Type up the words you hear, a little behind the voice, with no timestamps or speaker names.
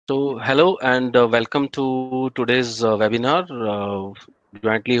Hello and welcome to today's webinar,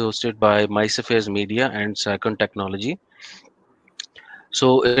 jointly hosted by Mice Affairs Media and Sarcon Technology.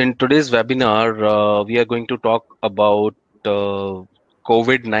 So, in today's webinar, we are going to talk about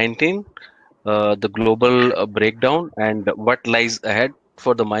COVID-19, the global breakdown, and what lies ahead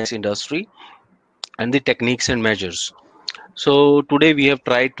for the mice industry, and the techniques and measures. So, today we have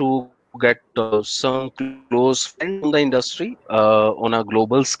tried to get some close friends from the industry on a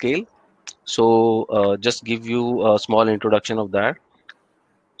global scale. So just give you a small introduction of that.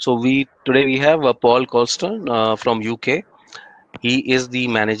 So we today we have Paul Colston from UK. He is the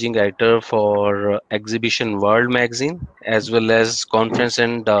managing editor for Exhibition World magazine as well as Conference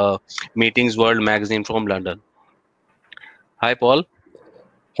and Meetings World magazine from London. Hi, Paul.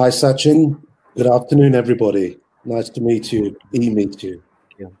 Hi, Sachin. Good afternoon, everybody. Nice to meet you. Meet you.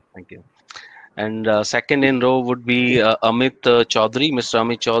 Thank you. And second in row would be Amit Chaudhary, Mr.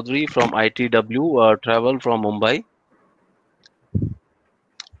 Amit Chaudhary from ITW Travel from Mumbai.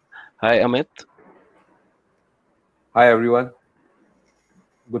 Hi, Amit. Hi, everyone.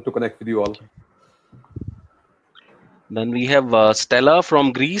 Good to connect with you all. Then we have Stella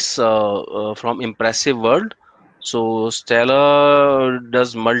from Greece, from Impressive World. So Stella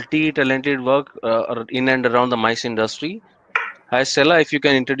does multi-talented work in and around the mice industry. Hi, Stella. If you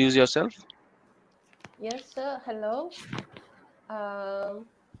can introduce yourself. Yes, sir. Hello.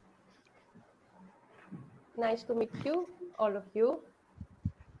 Nice to meet you, all of you.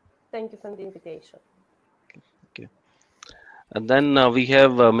 Thank you for the invitation. Okay. And then we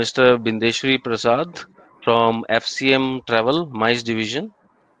have Mr. Bindeshri Prasad from FCM Travel Mice Division.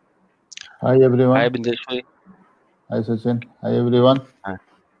 Hi everyone. Hi, Bindeshri. Hi Sachin. Hi everyone. Hi.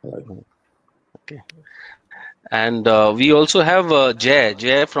 Okay. And we also have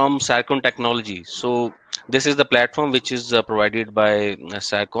Jay from Sarcon Technology. So this is the platform which is provided by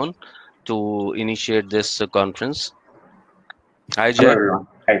Sarcon to initiate this conference. Hi, Jay. Hello, everyone.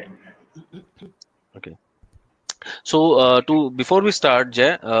 Hi. Okay. So to before we start,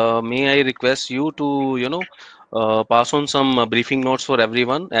 Jay, may I request you to pass on some briefing notes for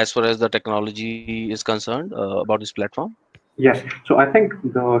everyone as far as the technology is concerned about this platform. Yes, so I think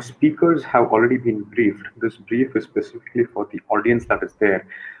the speakers have already been briefed. This brief is specifically for the audience that is there.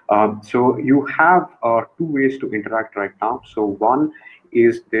 So you have two ways to interact right now. So one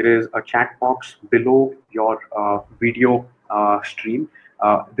is there is a chat box below your video stream.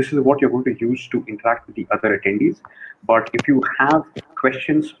 This is what you're going to use to interact with the other attendees. But if you have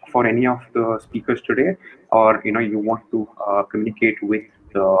questions for any of the speakers today, or you want to communicate with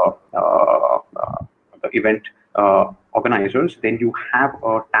the event organizers, then you have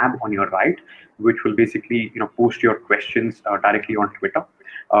a tab on your right, which will basically post your questions directly on Twitter.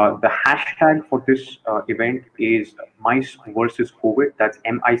 The hashtag for this event is mice versus COVID. That's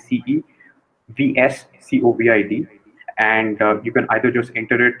MICE VS COVID. And you can either just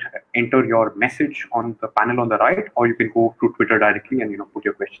enter your message on the panel on the right, or you can go to Twitter directly and put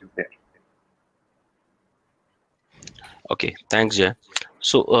your questions there. Okay, thanks, Jay.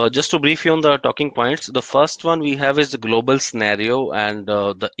 So just to brief you on the talking points, the first one we have is the global scenario and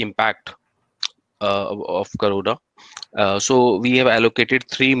the impact of Corona. So we have allocated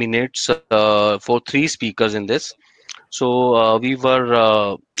 3 minutes for three speakers in this. So we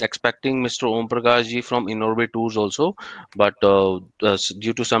were expecting Mr. Om Prakash ji from Inorbit Tours also, but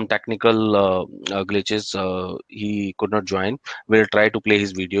due to some technical glitches, he could not join. We'll try to play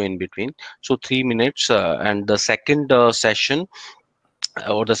his video in between. So 3 minutes, and the second session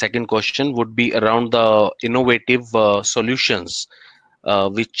or the second question would be around the innovative solutions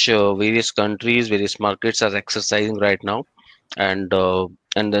which various countries, various markets are exercising right now, and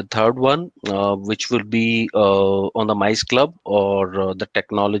the third one, which will be on the Mice Club or the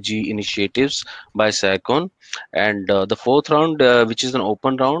technology initiatives by Sarcon, and the fourth round, which is an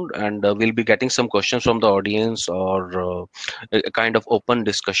open round, and we'll be getting some questions from the audience or a kind of open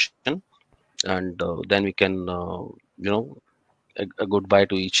discussion, and then we can, a goodbye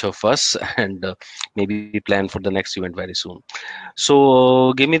to each of us and maybe plan for the next event very soon.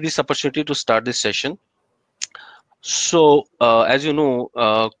 So give me this opportunity to start this session. So as you know,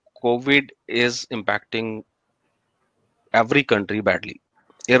 COVID is impacting every country badly,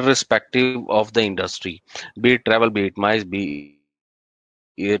 irrespective of the industry, be it travel, be it mice, be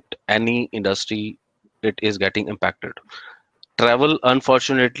it any industry, it is getting impacted. Travel,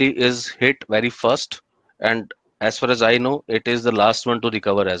 unfortunately, is hit very first, and as far as I know, it is the last one to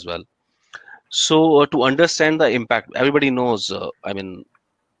recover as well. So to understand the impact, everybody knows. I mean,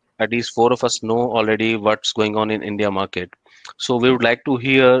 at least four of us know already what's going on in India market. So we would like to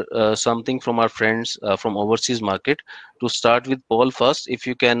hear something from our friends from overseas market. To start with, Paul first, if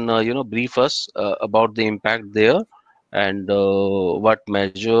you can, brief us about the impact there and what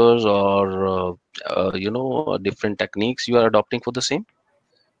measures or different techniques you are adopting for the same.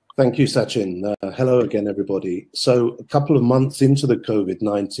 Thank you, Sachin. Hello again, everybody. So a couple of months into the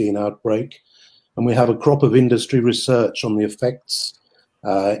COVID-19 outbreak, and we have a crop of industry research on the effects,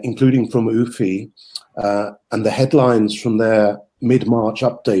 including from UFI, and the headlines from their mid-March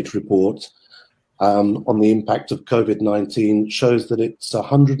update report on the impact of COVID-19 shows that it's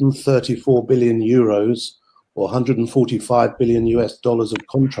 134 billion euros or 145 billion US dollars of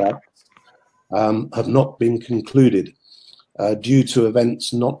contracts have not been concluded due to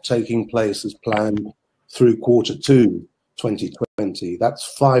events not taking place as planned through Q2 2020.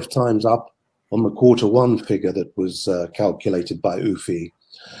 That's 5 times up on the Q1 figure that was calculated by UFI.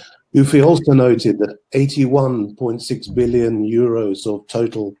 UFI also noted that 81.6 billion euros of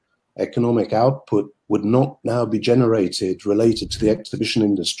total economic output would not now be generated related to the exhibition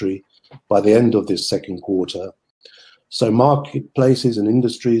industry by the end of this second quarter. So marketplaces and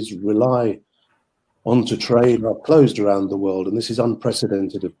industries rely on to trade are closed around the world, and this is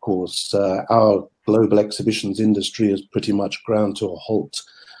unprecedented, of course. Our global exhibitions industry is pretty much ground to a halt.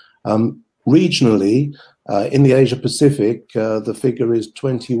 Regionally, in the Asia Pacific, the figure is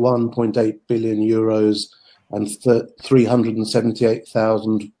 21.8 billion euros and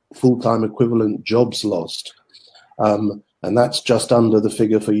 378,000 full-time equivalent jobs lost. And that's just under the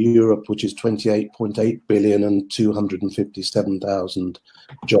figure for Europe, which is 28.8 billion and 257,000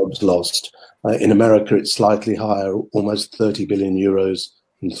 jobs lost. In America, it's slightly higher, almost 30 billion euros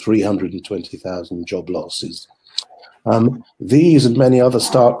and 320,000 job losses. These and many other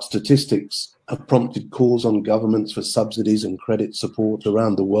stark statistics have prompted calls on governments for subsidies and credit support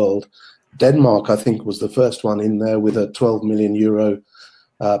around the world. Denmark, I think, was the first one in there with a 12 million euro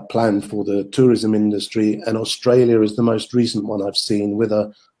plan for the tourism industry, and Australia is the most recent one I've seen with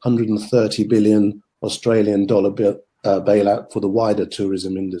a 130 billion Australian dollar bailout for the wider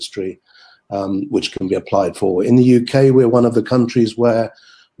tourism industry, which can be applied for. In the UK, we're one of the countries where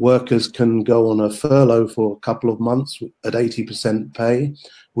workers can go on a furlough for a couple of months at 80% pay,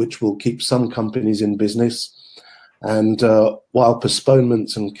 which will keep some companies in business. And while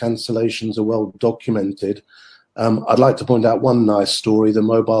postponements and cancellations are well documented, I'd like to point out one nice story, the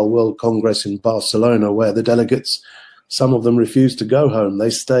Mobile World Congress in Barcelona, where the delegates, some of them refused to go home. They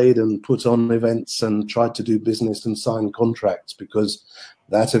stayed and put on events and tried to do business and sign contracts because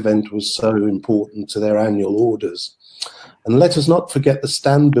that event was so important to their annual orders. And let us not forget the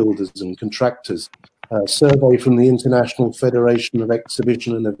stand builders and contractors. A survey from the International Federation of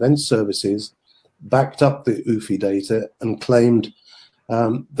Exhibition and Event Services backed up the UFI data and claimed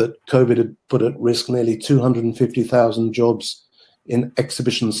that COVID had put at risk nearly 250,000 jobs in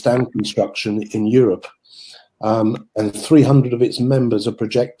exhibition stand construction in Europe. And 300 of its members are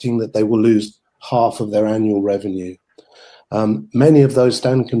projecting that they will lose half of their annual revenue. Many of those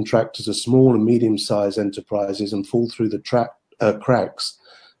stand contractors are small and medium-sized enterprises and fall through the cracks.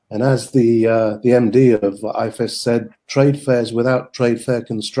 And as the MD of IFES said, trade fairs without trade fair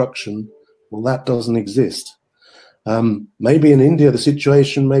construction, well, that doesn't exist. Maybe in India the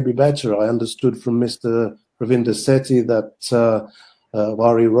situation may be better. I understood from Mr. Ravinder Sethi that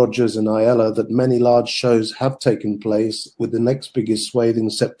Wari Rogers and Ayala that many large shows have taken place, with the next biggest swathe in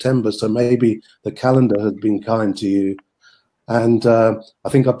September. So maybe the calendar has been kind to you. And I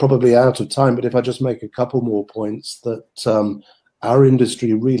think I'm probably out of time, but if I just make a couple more points, that our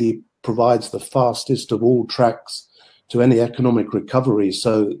industry really provides the fastest of all tracks to any economic recovery.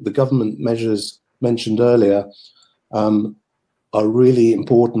 So the government measures mentioned earlier are really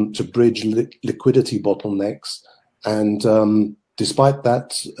important to bridge liquidity bottlenecks. And despite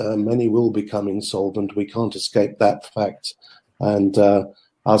that, many will become insolvent. We can't escape that fact. And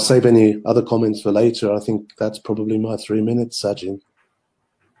I'll save any other comments for later. I think that's probably my 3 minutes, Sachin.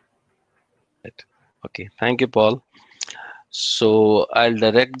 Okay, thank you, Paul. So I'll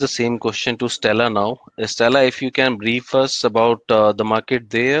direct the same question to Stella now. Stella, if you can brief us about the market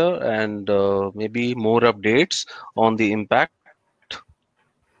there and maybe more updates on the impact.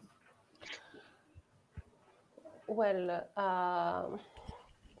 Well,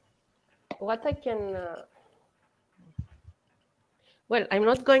 what I can well, I'm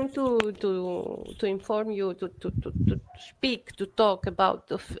not going to inform you to talk about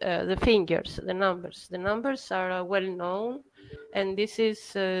the figures, the numbers. The numbers are well known, and this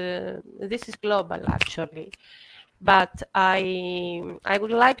is global actually. But I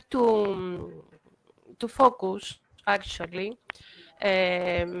would like to focus actually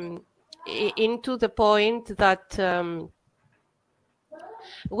into the point that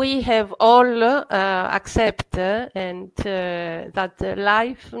we have all accept and that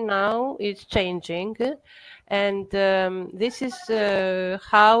life now is changing, and this is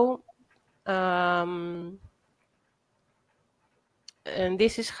how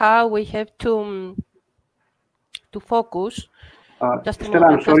we have to focus. Just a Stella,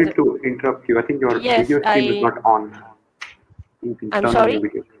 I'm moment, sorry just to interrupt you. I think your Yes, video stream is not on. You can I'm turn on sorry? your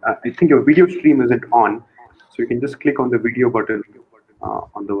video. I think your video stream isn't on, so you can just click on the video button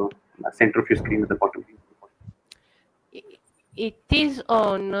on the center of your screen at the bottom. It is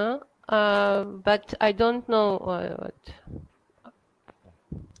on, but I don't know what.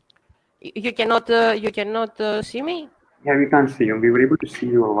 You cannot see me. Yeah, we can't see you. We were able to see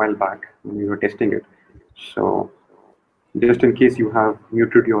you a while back when we were testing it. So, just in case you have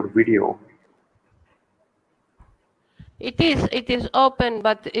muted your video. It is open,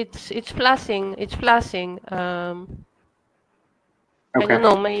 but it's flashing. It's flashing. I Okay. don't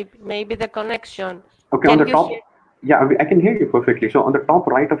know. Maybe the connection. Okay, Can on the you top. hear? Yeah, I can hear you perfectly. So on the top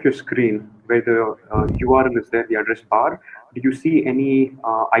right of your screen, where the URL is there, the address bar, do you see any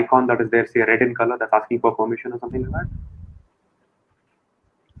icon that is there, say red in color, that's asking for permission or something like that?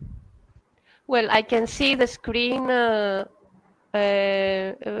 Well, I can see the screen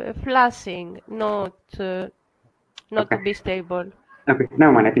flashing, not to be stable. Okay,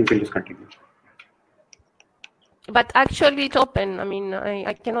 never mind. I think we can just continue. But actually, it's open. I mean,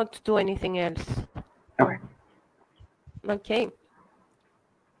 I cannot do anything else. Okay. Okay.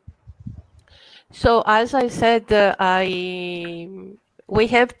 So as I said, we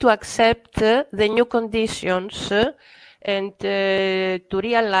have to accept the new conditions and to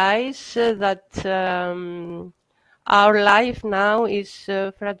realize that our life now is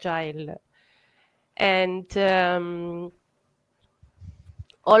fragile, and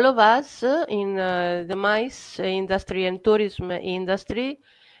all of us in the MICE industry and tourism industry,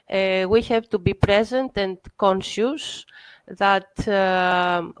 we have to be present and conscious that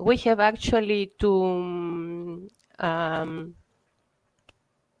we have actually to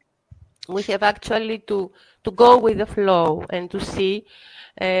go with the flow and to see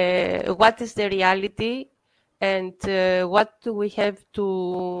what is the reality and what we have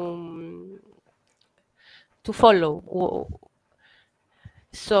to follow.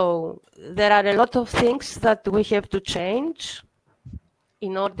 So there are a lot of things that we have to change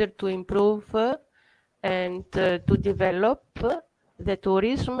in order to improve and to develop the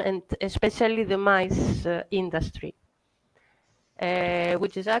tourism and especially the MICE industry,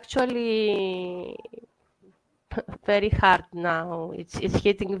 which is actually very hard now. It's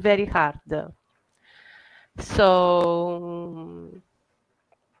hitting very hard. So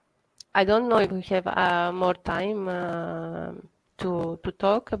I don't know if we have more time to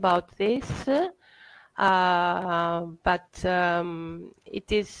talk about this, but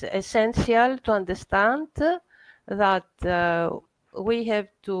it is essential to understand that we have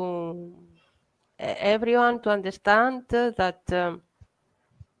to everyone to understand that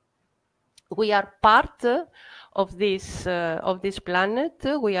we are part of this planet.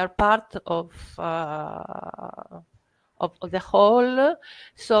 We are part of the whole,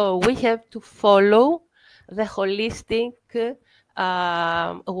 so we have to follow the holistic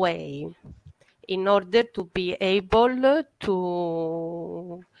way in order to be able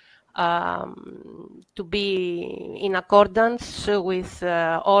to be in accordance with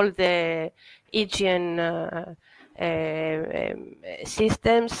all the hygiene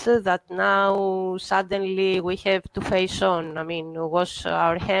systems that now suddenly we have to face on. I mean, wash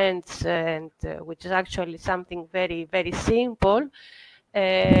our hands, and which is actually something very, very simple.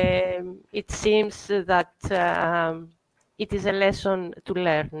 It seems that it is a lesson to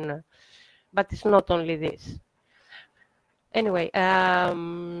learn, but it's not only this. Anyway,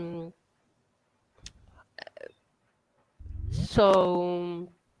 so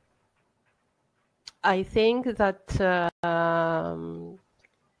I think that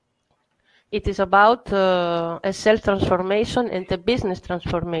it is about a self-transformation and a business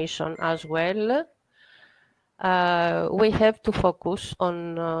transformation as well. We have to focus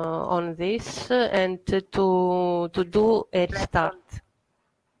on this and to do a restart.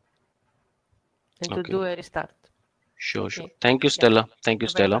 And to do a restart. Sure, Okay. sure. Thank you, Stella. Thank you,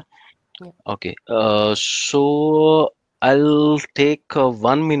 Stella. Yeah. Okay. So I'll take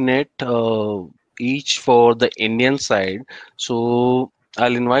 1 minute each for the Indian side. So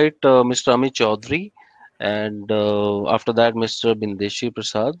I'll invite Mr. Amit Chaudhary, and after that Mr. Bindeshi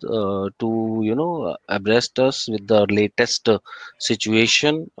Prasad to abreast us with the latest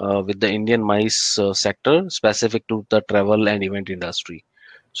situation with the Indian MICE sector specific to the travel and event industry.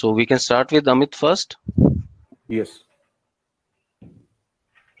 So we can start with Amit first. Yes.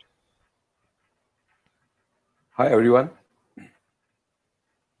 Hi, everyone.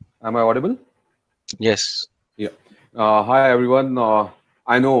 Am I audible? Yes. Yeah. Hi, everyone.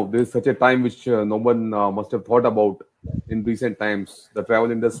 I know this is such a time which no one must have thought about in recent times. The travel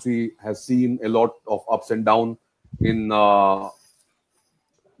industry has seen a lot of ups and downs in last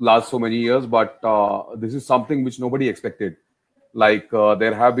so many years, but this is something which nobody expected. Like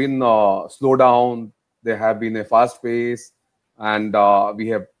there have been slowdown, there have been a fast pace, and we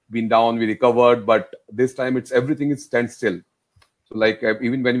have been down, we recovered, but this time it's everything is standstill. So like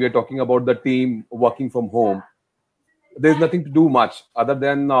even when we are talking about the team working from home, there's nothing to do much other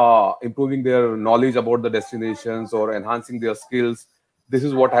than improving their knowledge about the destinations or enhancing their skills. This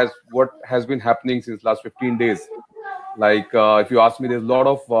is what has been happening since last 15 days. Like if you ask me, there's a lot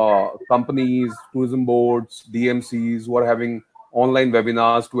of companies, tourism boards, DMCs who are having online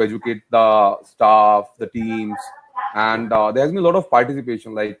webinars to educate the staff, the teams, and there has been a lot of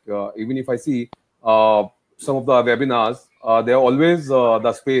participation. Like even if I see some of the webinars, they are always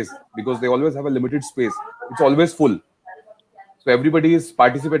the space, because they always have a limited space. It's always full, so everybody is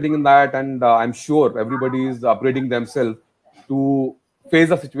participating in that, and I'm sure everybody is upgrading themselves to face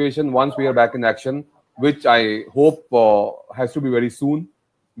the situation once we are back in action, which I hope has to be very soon,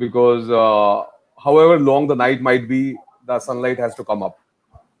 because however long the night might be, the sunlight has to come up.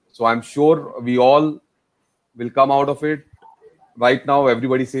 So I'm sure we all will come out of it. Right now,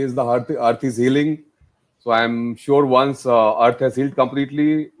 everybody says the earth is healing. So I'm sure once earth has healed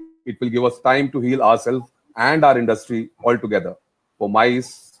completely, it will give us time to heal ourselves and our industry altogether, for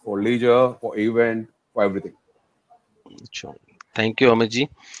MICE, for leisure, for event, for everything. Sure. Thank you, Amitji.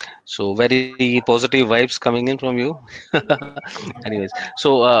 So very positive vibes coming in from you. Anyways,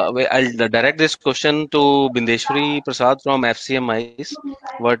 so I'll direct this question to Bindeshwari Prasad from FCM MICE.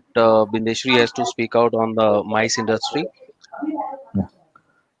 What Bindeshwari has to speak out on the MICE industry. Yeah.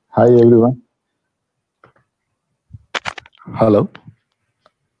 Hi, everyone. Hello.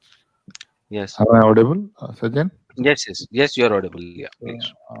 Yes. Am I audible, Sachin? Yes, you are audible. Yeah,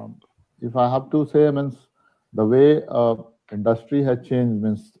 please. If I have to say, means the way industry has changed,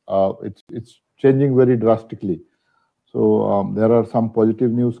 means it's changing very drastically. So there are some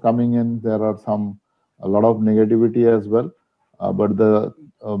positive news coming in. There are a lot of negativity as well. But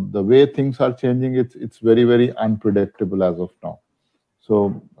the way things are changing, it's very very unpredictable as of now.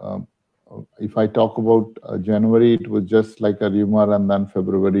 So if I talk about January, it was just like a rumor, and then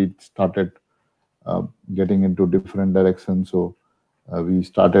February it started getting into different directions. So we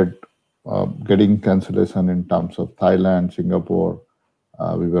started getting cancellation in terms of Thailand, Singapore.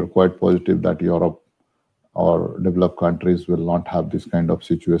 We were quite positive that Europe or developed countries will not have this kind of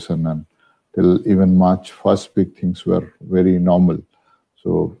situation, and till even March first week things were very normal.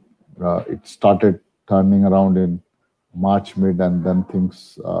 So it started turning around in March mid, and then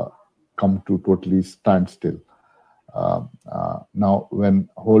things come to totally standstill. Now, when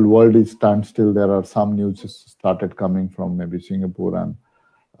whole world is standstill, there are some news started coming from maybe Singapore and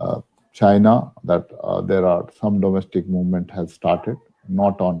China that there are some domestic movement has started,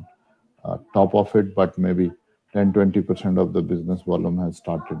 not on top of it, but maybe 10-20% of the business volume has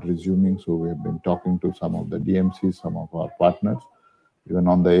started resuming. So we have been talking to some of the DMCs, some of our partners, even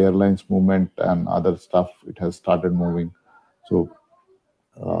on the airlines movement and other stuff, it has started moving. So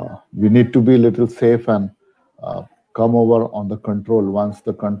we need to be a little safe and come over on the control. Once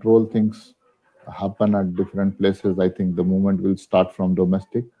the control things happen at different places, I think the movement will start from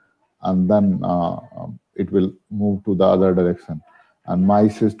domestic, and then it will move to the other direction. And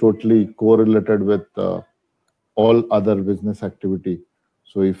MICE is totally correlated with all other business activity.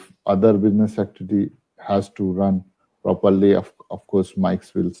 So if other business activity has to run properly, of course,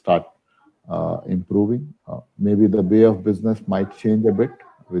 MICE will start improving. Maybe the way of business might change a bit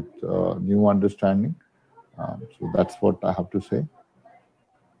with new understanding. So that's what I have to say.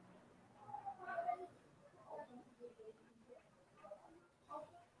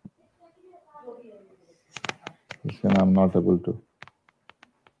 Sachin, I'm not able to.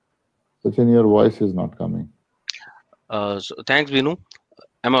 Sachin, your voice is not coming. So thanks, Binu.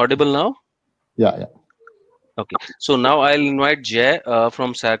 Am I audible now? Yeah. Okay, so now I'll invite Jay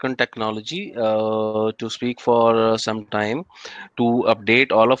from Sarkon Technology to speak for some time to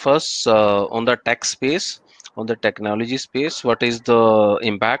update all of us on the tech space, on the technology space. What is the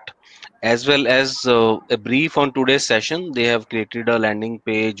impact, as well as a brief on today's session. They have created a landing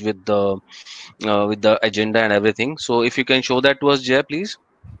page with the agenda and everything. So if you can show that to us, Jay, please.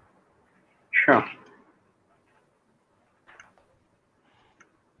 Sure.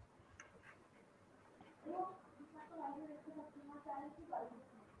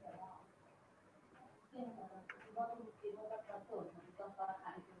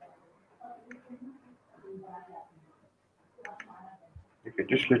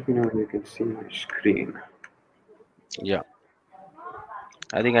 Okay, just let me know when you can see my screen. Yeah,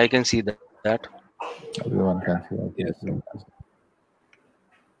 I think I can see that. Everyone can see. Yes.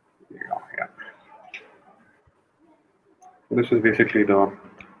 Yeah. This is basically the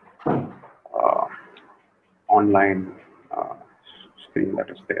online screen that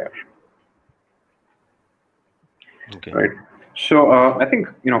is there. Okay. Right. So I think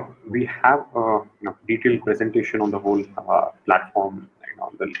we have a detailed presentation on the whole platform,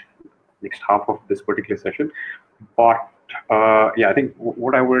 the next half of this particular session. But yeah, I think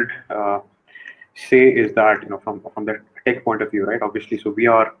what I would say is that from the tech point of view, right? Obviously, so we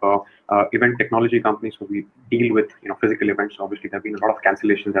are event technology company, so we deal with physical events. So obviously, there have been a lot of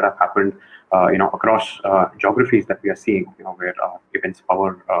cancellations that have happened, across geographies that we are seeing, where events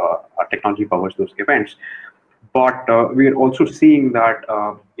power, our technology powers those events. But we are also seeing that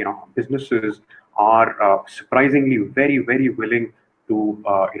businesses are surprisingly very willing to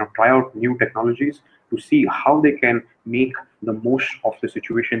try out new technologies to see how they can make the most of the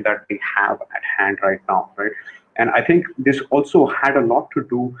situation that they have at hand right now, right? And I think this also had a lot to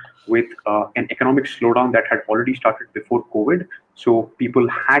do with an economic slowdown that had already started before COVID. So people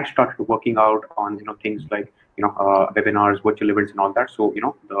had started working out on things like webinars, virtual events, and all that. So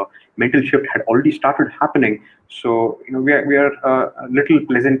the mental shift had already started happening. So we are a little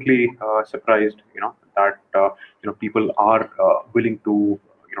pleasantly surprised that people are willing to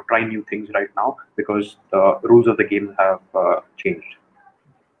try new things right now because the rules of the game have changed.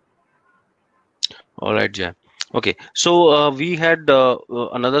 All right, Jay. Okay, so we had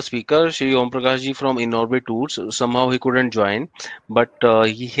another speaker, Shri Om Prakash ji from Inorbit Tours. Somehow he couldn't join, but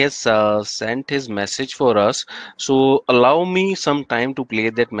he has sent his message for us. So allow me some time to play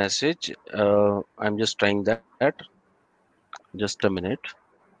that message. I'm just trying that. Just a minute.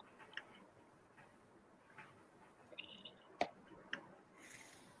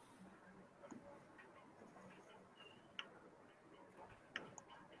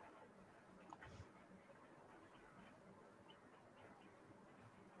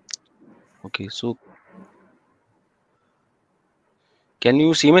 Okay, so can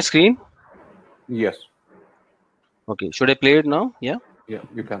you see my screen? Yes. Okay, should I play it now? Yeah. Yeah,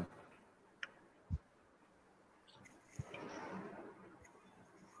 you can.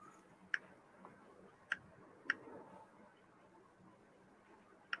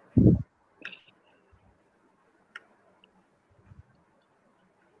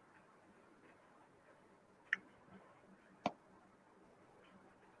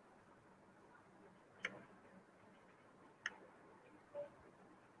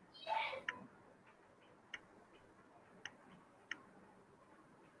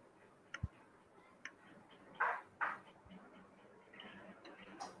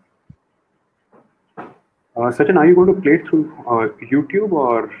 Sachin, are you going to play it through YouTube,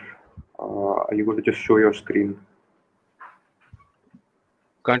 or are you going to just show your screen?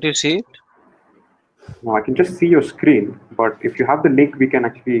 Can't you see it? No, I can just see your screen, but if you have the link, we can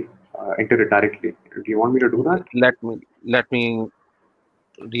actually enter it directly. Do you want me to do that? Let me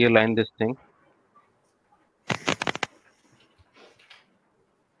realign this thing.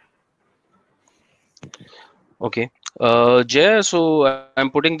 Okay. Jay, so I'm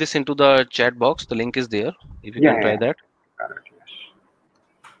putting this into the chat box. The link is there. If you Yeah, can try that. Got it,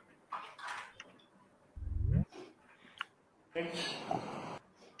 yes.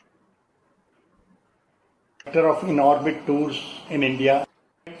 Director of Inorbit Tours in India.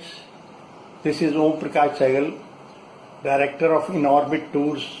 This is Om Prakash Sehgal, Director of Inorbit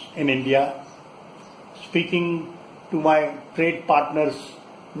Tours in India, speaking to my trade partners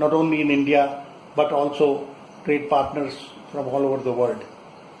not only in India but also trade partners from all over the world.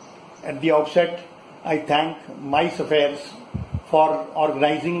 At the outset, I thank Mice Affairs for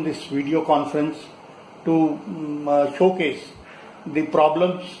organizing this video conference to showcase the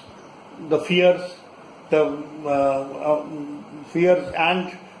problems, the fears,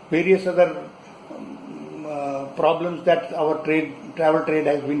 and various other problems that our travel trade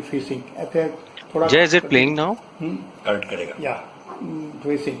has been facing. Jay, is it playing now? Yeah,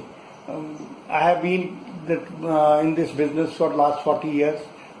 facing. I have been in this business for the last 40 years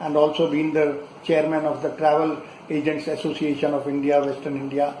and also been the chairman of the Travel Agents Association of India, Western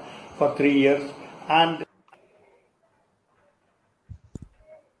India for 3 years. And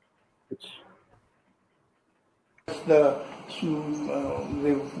the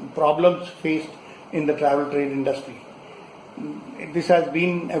problems faced in the travel trade industry. This has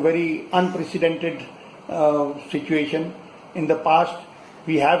been a very unprecedented situation. In the past,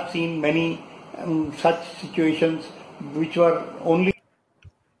 we have seen many such situations which were only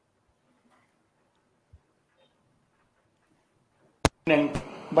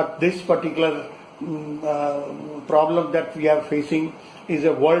but this particular problem that we are facing is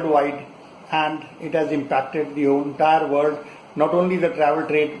a worldwide, and it has impacted the entire world, not only the travel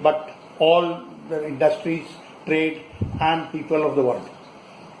trade, but all the industries, trade, and people of the world.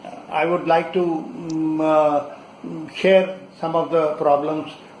 I would like to share some of the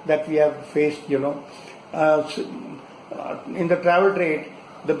problems that we have faced, in the travel trade,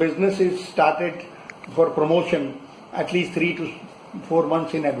 the business is started for promotion at least 3 to 4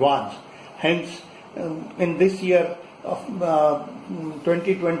 months in advance. Hence, in this year of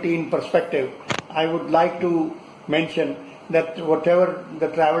 2020 in perspective, I would like to mention that whatever the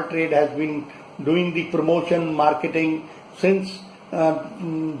travel trade has been doing the promotion, marketing since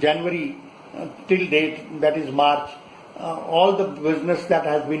January till date, that is March, all the business that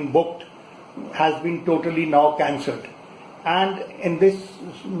has been booked has been totally now cancelled. And in this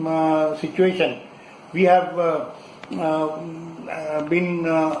situation, we have been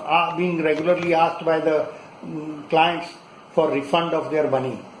regularly asked by the clients for refund of their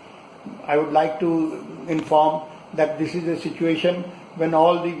money. I would like to inform that this is a situation when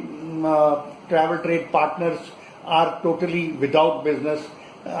all the travel trade partners are totally without business.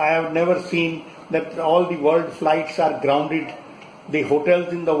 I have never seen that all the world flights are grounded. The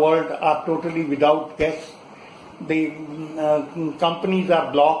hotels in the world are totally without guests. The companies are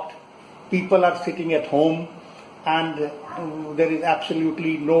blocked. People are sitting at home, and there is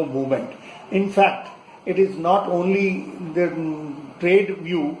absolutely no movement. In fact, it is not only the trade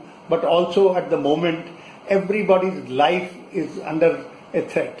view, but also at the moment, everybody's life is under a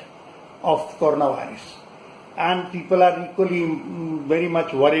threat of coronavirus. And people are equally very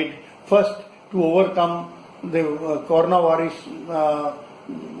much worried, first to overcome the coronavirus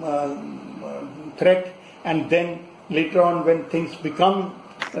threat, and then later on when things become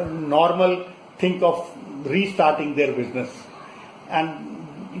normal, think of restarting their business. And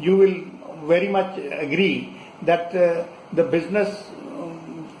you will very much agree that the business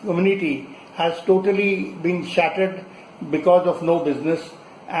community has totally been shattered because of no business,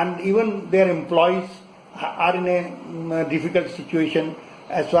 and even their employees are in a difficult situation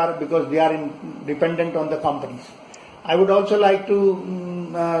as far because they are dependent on the companies. I would also like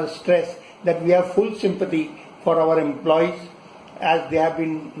to stress that we have full sympathy for our employees, as they have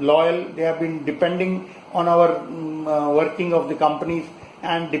been loyal, they have been depending on our working of the companies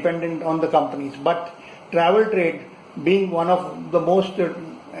and dependent on the companies. But travel trade, being one of the most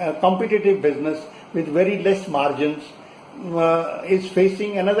competitive business with very less margins, is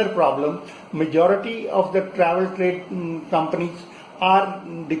facing another problem. Majority of the travel trade companies are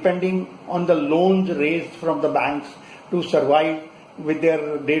depending on the loans raised from the banks to survive with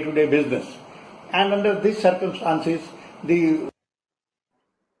their day-to-day business. And under these circumstances,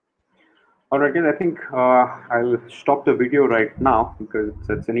 All right, guys, I think I'll stop the video right now because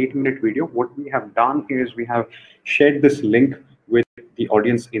it's an 8-minute video. What we have done is we have shared this link with the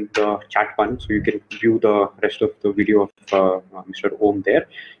audience in the chat panel, so you can view the rest of the video of Mr. Om there,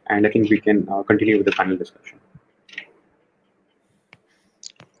 and I think we can continue with the panel discussion.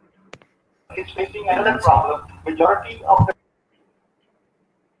 It's facing another problem. Majority of the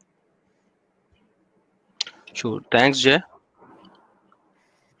Sure. Thanks, Jay.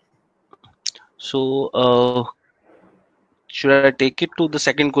 So, should I take it to the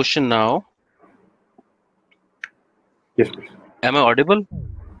second question now? Yes, please. Am I audible?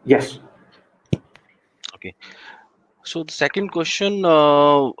 Yes. Okay. So the second question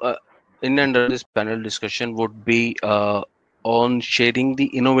in under this panel discussion would be on sharing the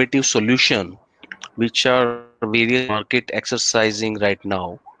innovative solution which are various market exercising right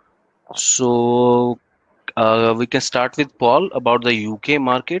now. So we can start with Paul about the UK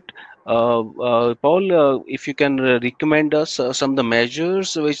market. Paul, if you can recommend us some of the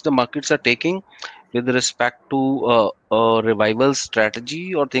measures which the markets are taking with respect to a revival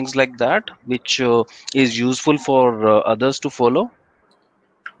strategy or things like that, which is useful for others to follow?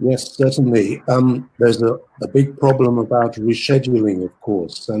 Yes, certainly. There's a big problem about rescheduling, of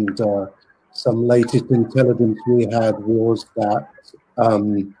course, and some latest intelligence we had was that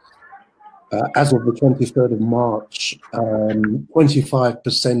as of the 23rd of March,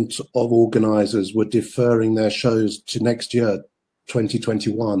 25% of organisers were deferring their shows to next year,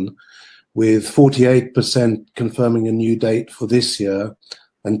 2021, with 48% confirming a new date for this year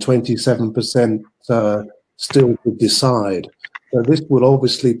and 27% still to decide. So this will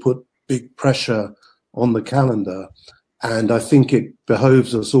obviously put big pressure on the calendar, and I think it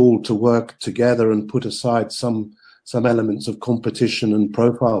behoves us all to work together and put aside some elements of competition and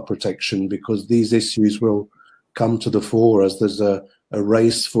profile protection, because these issues will come to the fore as there's a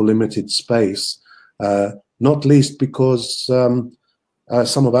race for limited space, not least because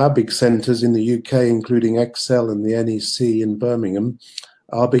some of our big centres in the UK, including Excel and the NEC in Birmingham,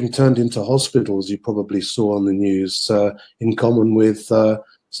 are being turned into hospitals. You probably saw on the news, in common with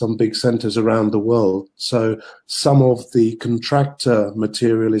some big centres around the world. So some of the contractor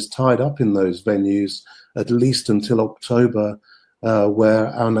material is tied up in those venues, at least until October, where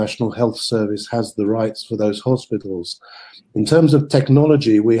our National Health Service has the rights for those hospitals. In terms of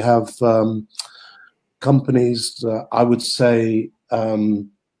technology, we have companies, I would say,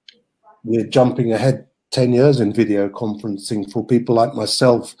 we're jumping ahead 10 years in video conferencing. For people like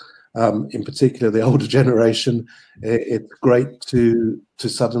myself, in particular the older generation, it's great to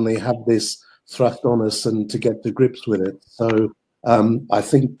suddenly have this thrust on us and to get to grips with it. So I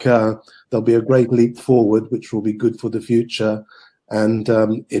think there'll be a great leap forward, which will be good for the future. And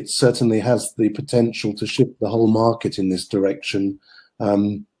it certainly has the potential to shift the whole market in this direction.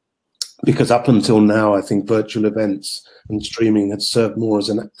 Because up until now, I think virtual events and streaming had served more as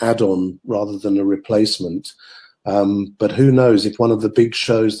an add-on rather than a replacement. But who knows, if one of the big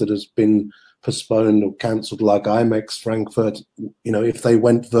shows that has been postponed or cancelled, like IMEX Frankfurt, you know, if they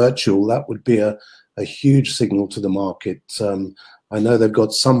went virtual, that would be a huge signal to the market. I know they've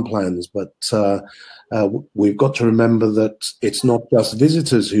got some plans, but we've got to remember that it's not just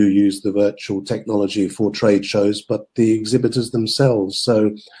visitors who use the virtual technology for trade shows, but the exhibitors themselves.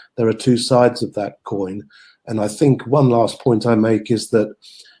 So there are two sides of that coin. And I think one last point I make is that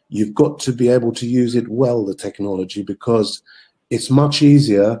you've got to be able to use it well, the technology, because it's much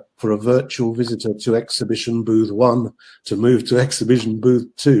easier for a virtual visitor to exhibition booth 1 to move to exhibition booth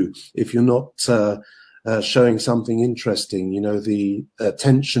 2 if you're not showing something interesting. You know, the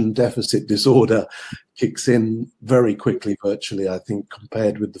attention deficit disorder kicks in very quickly virtually, I think,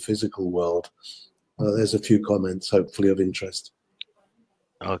 compared with the physical world. There's a few comments, hopefully of interest.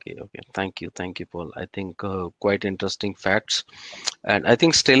 Okay. Thank you, Paul. I think quite interesting facts, and I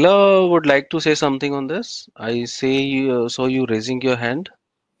think Stella would like to say something on this. I saw you raising your hand.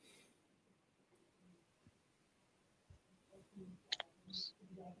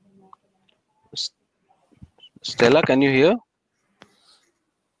 Stella, can you hear?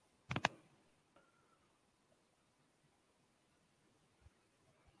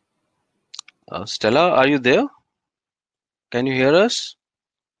 Stella, are you there? Can you hear us?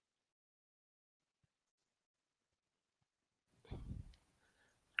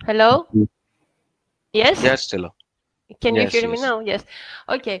 Hello? Yes? Yes, Stella. Can you Yes, hear me yes. now? Yes.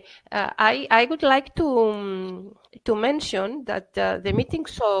 Okay. I would like to mention that the meeting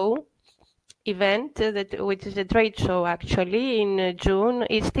show event, which is a trade show actually in June,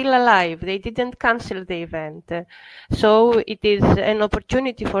 is still alive. They didn't cancel the event. So it is an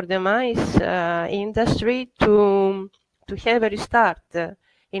opportunity for the mice industry to have a restart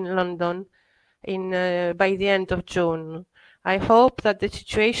in London by the end of June. I hope that the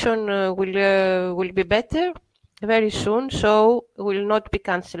situation will be better very soon, so will not be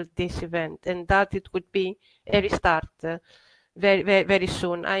cancelled this event, and that it would be a restart very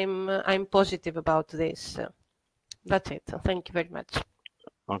soon. I'm positive about this. That's it. Thank you very much.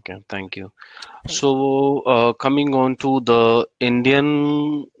 Okay, thank you. So coming on to the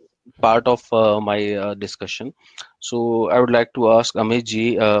Indian part of my discussion, so I would like to ask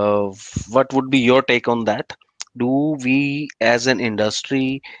Amit-ji, what would be your take on that? Do we as an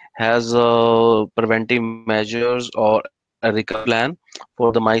industry has preventive measures or a recovery plan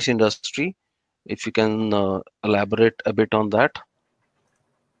for the mice industry? If you can elaborate a bit on that.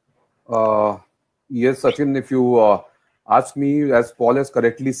 Yes, Sachin, if you ask me, as Paul has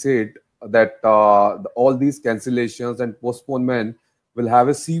correctly said, that all these cancellations and postponement will have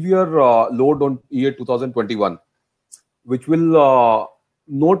a severe load on year 2021, which will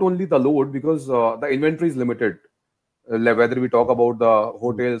not only the load, because the inventory is limited, whether we talk about the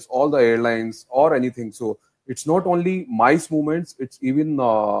hotels, all the airlines or anything. So it's not only MICE movements, it's even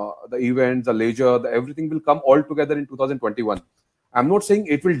the events, the leisure, everything will come all together in 2021. I'm not saying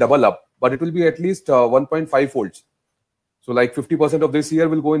it will double up, but it will be at least 1.5 folds. So like 50% of this year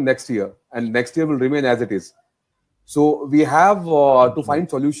will go in next year, and next year will remain as it is. So we have to find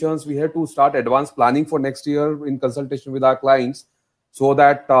solutions. We have to start advanced planning for next year in consultation with our clients, so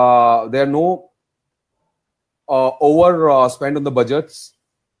that there are no over spend on the budgets,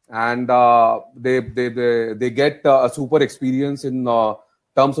 and they get a super experience in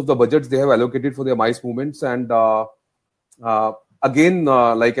terms of the budgets they have allocated for their MICE movements. And again,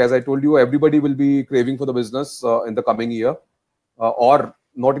 like as I told you, everybody will be craving for the business in the coming year, or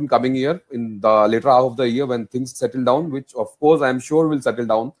not in coming year, in the later half of the year when things settle down, which of course I'm sure will settle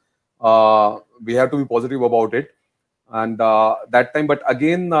down. We have to be positive about it, and that time. But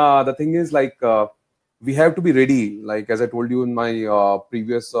again, the thing is, like we have to be ready. Like as I told you in my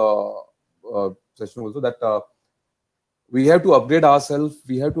previous session also, that we have to upgrade ourselves.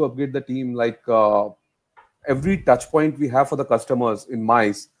 We have to upgrade the team. Like every touch point we have for the customers in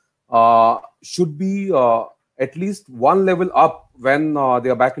MICE should be at least one level up when they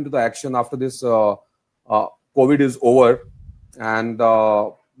are back into the action after this COVID is over, and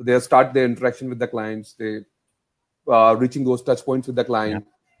they start their interaction with the clients. They reaching those touch points with the client.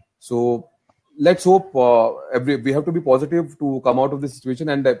 Yeah. So let's hope we have to be positive to come out of this situation.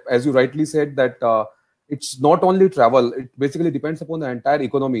 And as you rightly said, that it's not only travel, it basically depends upon the entire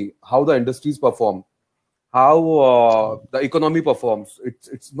economy, how the industries perform, how the economy performs.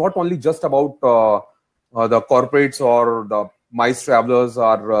 It's not only just about the corporates or the MICE travelers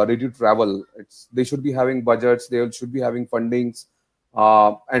are ready to travel. They should be having budgets, they should be having fundings,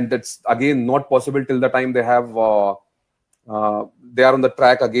 and that's again not possible till the time they have they are on the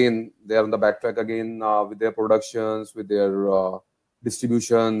track again, they are on the backtrack again with their productions, with their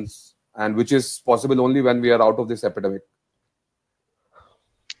distributions, and which is possible only when we are out of this epidemic.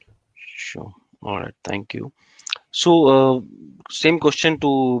 Sure. All right, thank you. So same question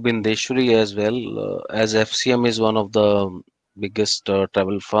to Bindeshwari as well, as FCM is one of the biggest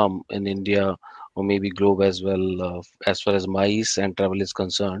travel firm in India or maybe globe as well, as far as MICE and travel is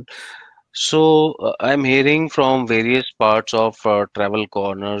concerned. So I'm hearing from various parts of travel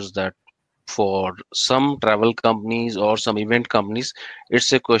corners that for some travel companies or some event companies,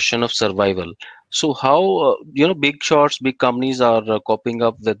 it's a question of survival. So how big shots, big companies are coping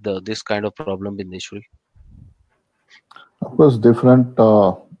up with this kind of problem, Bindeshwari? Of course, different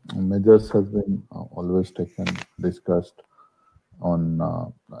measures has been always taken, discussed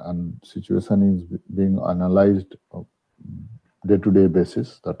on, and situation is being analyzed day-to-day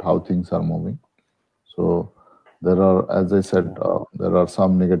basis, that how things are moving. So there are, as I said, there are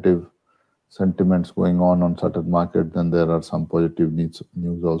some negative sentiments going on certain market. Then there are some positive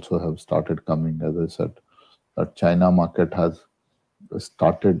news also have started coming. As I said, that China market has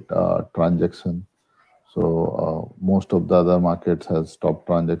started transaction. So most of the other markets has stopped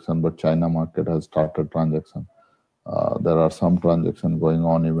transaction, but China market has started transaction. There are some transactions going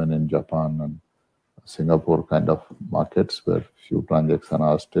on even in Japan and Singapore kind of markets where few transactions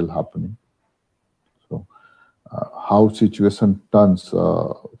are still happening. So how situation turns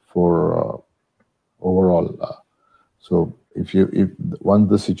for overall. So if once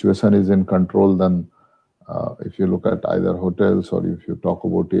the situation is in control, then if you look at either hotels or if you talk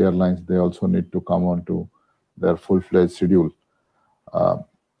about airlines, they also need to come on to their full-fledged schedule.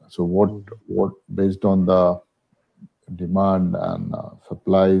 So what based on the demand and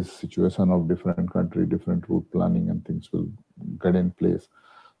supplies situation of different country, different route planning and things will get in place.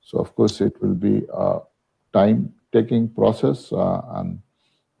 So of course it will be a time-taking process, and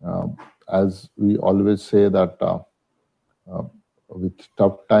as we always say that with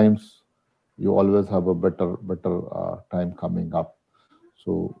tough times, you always have a better time coming up.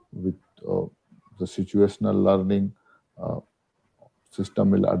 So with the situational learning,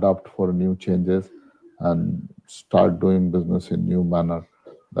 system will adapt for new changes and start doing business in new manner.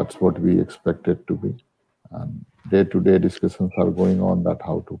 That's what we expect it to be. And day-to-day discussions are going on that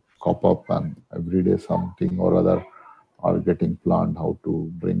how to cope up, and every day something or other are getting planned, how to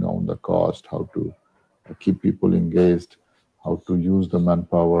bring down the cost, how to keep people engaged, how to use the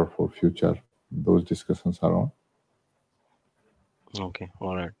manpower for future. Those discussions are on. Okay,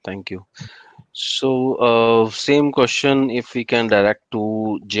 all right, thank you. So same question, if we can direct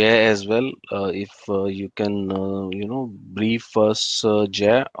to Jay as well, if you can brief us,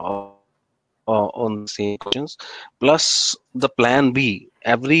 Jay, on the same questions, plus the plan B.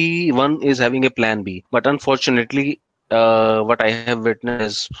 Everyone is having a plan B, but unfortunately what I have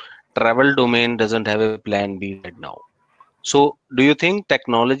witnessed is travel domain doesn't have a plan B right now. So do you think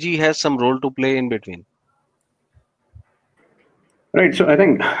technology has some role to play in between? Right. So I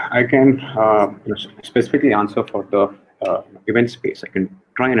think I can specifically answer for the event space. I can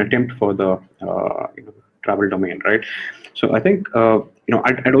try and attempt for the travel domain, right? So I think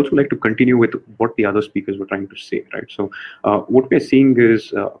I'd also like to continue with what the other speakers were trying to say, right? So what we're seeing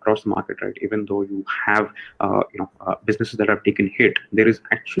is across the market, right? Even though you have businesses that have taken hit, there is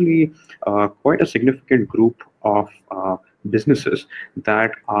actually quite a significant group of businesses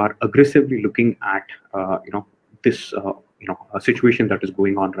that are aggressively looking at this a situation that is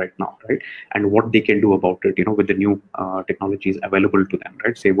going on right now, right? And what they can do about it, with the new technologies available to them,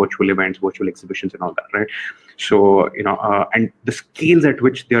 right? Say virtual events, virtual exhibitions and all that, right? So, and the scales at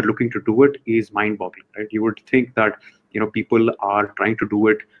which they are looking to do it is mind-boggling, right? You would think that people are trying to do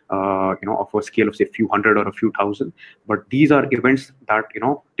it, of a scale of say a few hundred or a few thousand. But these are events that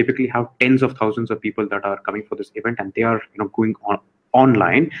typically have tens of thousands of people that are coming for this event, and they are going on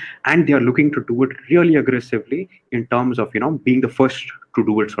online, and they are looking to do it really aggressively in terms of being the first to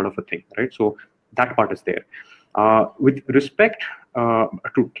do it, sort of a thing, right? So that part is there. With respect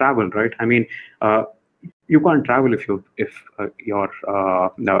to travel, right? I mean, you can't travel if your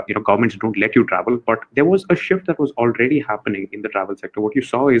governments don't let you travel. But there was a shift that was already happening in the travel sector. What you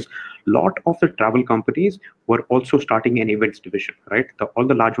saw is a lot of the travel companies were also starting an events division, right? All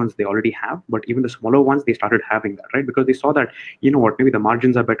the large ones they already have, but even the smaller ones, they started having that, right? Because they saw that, maybe the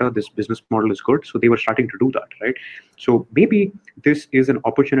margins are better, this business model is good, so they were starting to do that, right? So maybe this is an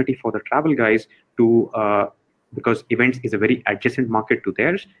opportunity for the travel guys to because events is a very adjacent market to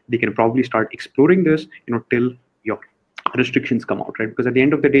theirs, they can probably start exploring this, till your restrictions come out, right? Because at the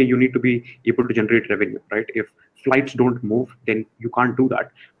end of the day, you need to be able to generate revenue, right? If flights don't move, then you can't do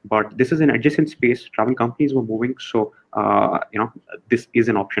that. But this is an adjacent space. Travel companies were moving, so this is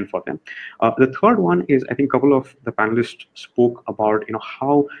an option for them. The third one is, I think a couple of the panelists spoke about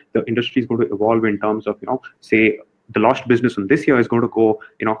how the industry is going to evolve in terms of say the lost business in this year is going to go,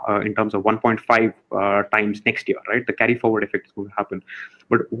 in terms of 1.5 times next year, right? The carry forward effect is going to happen.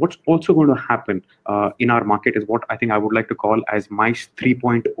 But what's also going to happen in our market is what I think I would like to call as MICE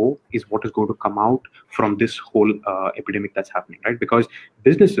 3.0 is what is going to come out from this whole epidemic that's happening, right? Because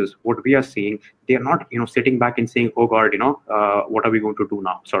businesses, what we are seeing, they are not, sitting back and saying, oh God, what are we going to do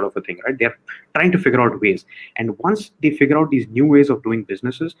now, sort of a thing, right? They're trying to figure out ways. And once they figure out these new ways of doing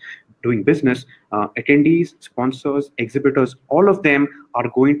business, attendees, sponsors, exhibitors, all of them are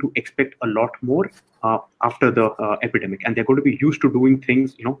going to expect a lot more after the epidemic, and they're going to be used to doing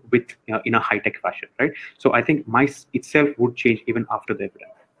things, with in a high-tech fashion, right? So I think MICE itself would change even after the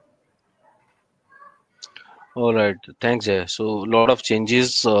epidemic. All right, thanks, Jay. So a lot of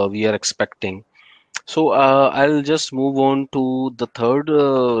changes we are expecting. So I'll just move on to the third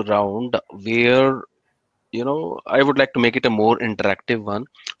round, where I would like to make it a more interactive one.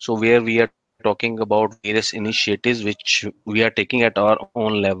 So where we are talking about various initiatives which we are taking at our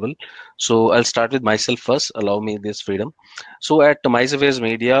own level. So I'll start with myself first. Allow me this freedom. So at MICE Affairs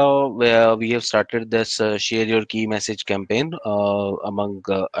Media, where we have started this share your key message campaign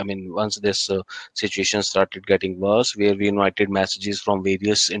once this situation started getting worse, where we invited messages from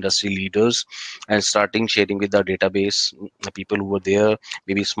various industry leaders and starting sharing with our database, people who were there,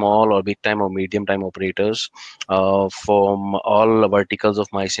 maybe small or big time or medium time operators from all verticals of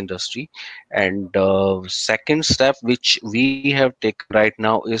MICE industry. And second step which we have taken right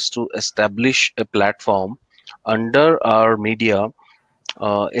now is to establish a platform under our media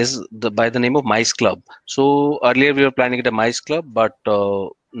by the name of MICE Club. So earlier we were planning it a MICE Club, but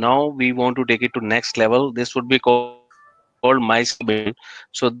now we want to take it to next level. This would be called MICE Club.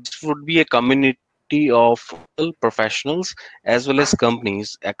 So this would be a community of professionals as well as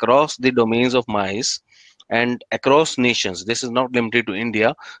companies across the domains of MICE and across nations. This is not limited to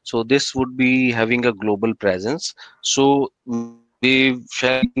India. So this would be having a global presence. So we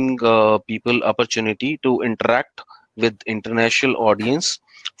sharing people opportunity to interact with international audience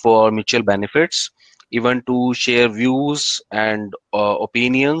for mutual benefits, even to share views and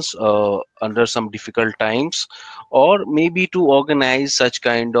opinions under some difficult times, or maybe to organize such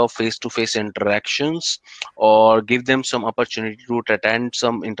kind of face-to-face interactions, or give them some opportunity to attend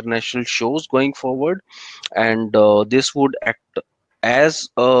some international shows going forward. And this would act as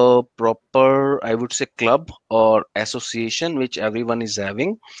a proper, I would say, club or association which everyone is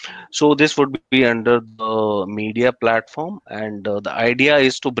having. So this would be under the media platform, and the idea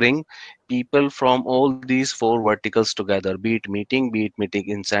is to bring people from all these four verticals together, be it meeting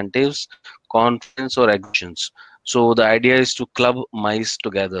incentives, conference, or exhibitions. So the idea is to club MICE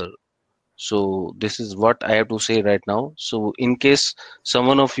together. So this is what I have to say right now. So in case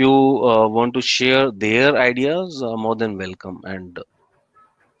someone of you want to share their ideas, more than welcome, and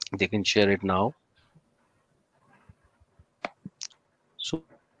they can share it now. So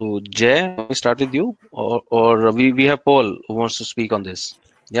Jay, let me start with you, or we have Paul who wants to speak on this.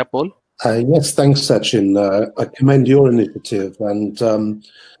 Yeah, Paul. Yes, thanks, Sachin. I commend your initiative, and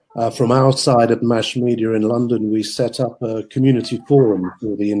from our side at MASH Media in London, we set up a community forum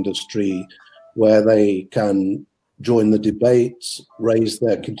for the industry where they can join the debates, raise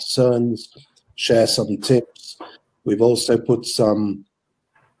their concerns, share some tips. We've also put some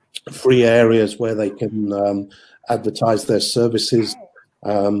free areas where they can advertise their services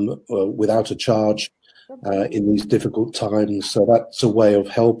without a charge in these difficult times. So that's a way of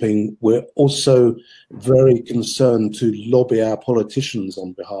helping. We're also very concerned to lobby our politicians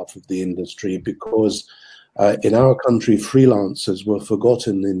on behalf of the industry, because In our country, freelancers were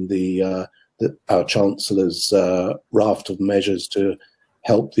forgotten in our Chancellor's raft of measures to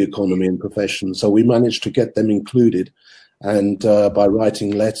help the economy and profession. So we managed to get them included, and by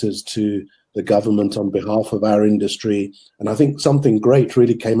writing letters to the government on behalf of our industry. And I think something great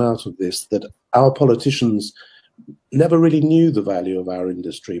really came out of this, that our politicians never really knew the value of our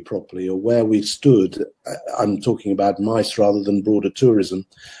industry properly or where we stood. I'm talking about MICE rather than broader tourism.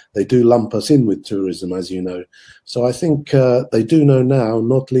 They do lump us in with tourism, as you know. So I think they do know now,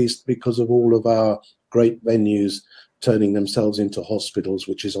 not least because of all of our great venues turning themselves into hospitals,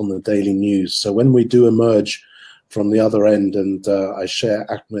 which is on the daily news. So when we do emerge from the other end, and I share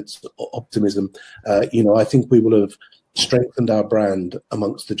Ahmed's optimism, I think we will have strengthened our brand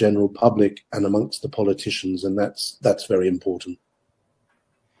amongst the general public and amongst the politicians, and that's very important.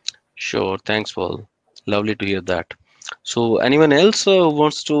 Sure, thanks, Paul. Lovely to hear that. So anyone else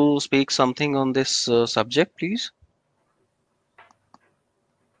wants to speak something on this subject, please?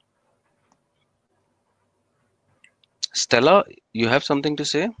 Stella, you have something to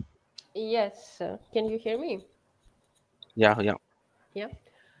say? Yes. Can you hear me? Yeah. Yeah.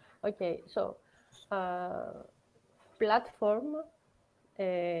 Okay. So, platform,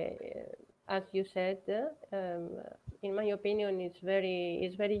 as you said, in my opinion, is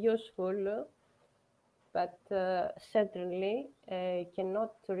very useful, but certainly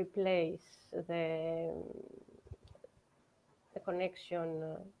cannot replace the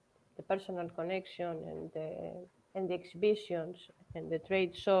connection, the personal connection, and the exhibitions and the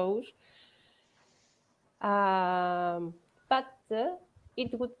trade shows. But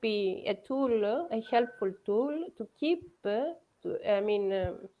it would be a tool, a helpful tool to keep, to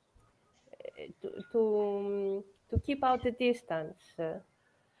keep out the distance.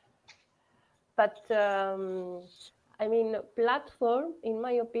 But platform, in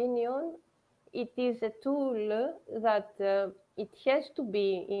my opinion, it is a tool that it has to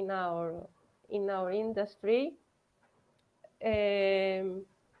be in our industry,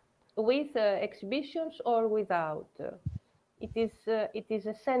 with exhibitions or without. It is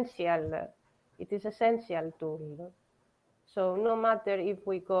essential. It is essential tool. So no matter if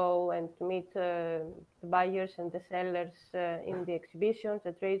we go and meet the buyers and the sellers in the exhibitions,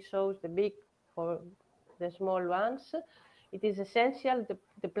 the trade shows, the big or the small ones, it is essential.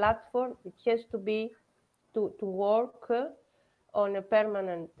 The platform, it has to be to work on a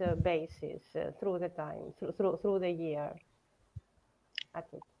permanent basis through the time, through the year. I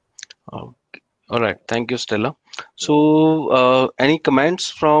think. Okay. All right. Thank you, Stella. So, any comments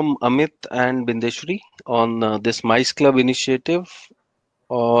from Amit and Bindeshwari on this MICE Club initiative,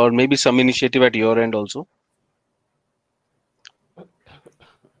 or maybe some initiative at your end also?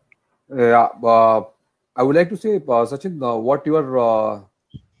 Yeah, I would like to say, Sachin, what you are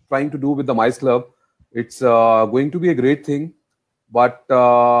trying to do with the MICE Club, it's going to be a great thing. But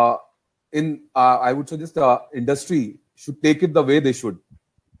I would suggest the industry should take it the way they should.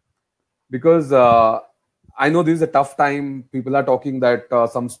 Because I know this is a tough time. People are talking that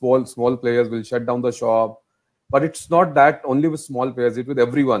some small players will shut down the shop, but it's not that only with small players. It's with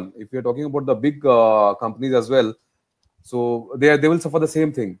everyone. If you're talking about the big companies as well, so they will suffer the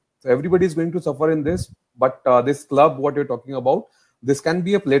same thing. So everybody is going to suffer in this. But this club, what you're talking about, this can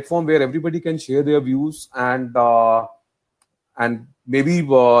be a platform where everybody can share their views and maybe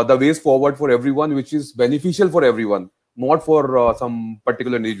the ways forward for everyone, which is beneficial for everyone, not for some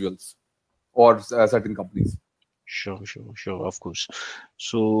particular individuals or certain companies. Sure, of course.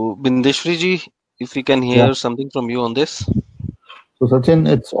 So, Bindeshwari ji, if we can hear something from you on this. So, Sachin,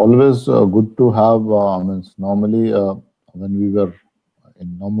 it's always good to have, normally when we were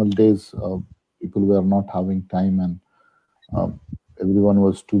in normal days, people were not having time and everyone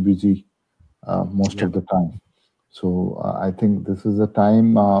was too busy most of the time. So, I think this is a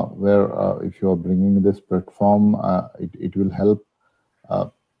time where if you are bringing this platform, it will help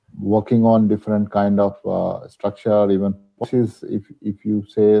working on different kind of structure, even policies. If you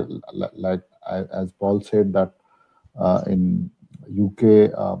say, like as Paul said, that in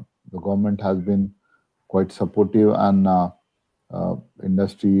UK the government has been quite supportive, and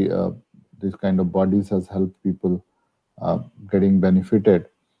industry, this kind of bodies has helped people getting benefited.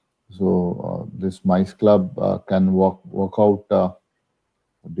 So this MICE Club can work out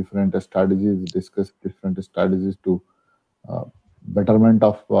different strategies, discuss different strategies to betterment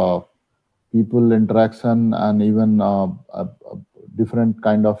of people interaction, and even different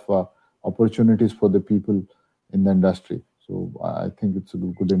kind of opportunities for the people in the industry. So I think it's a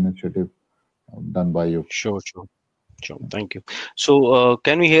good initiative done by you. Sure. Thank you. So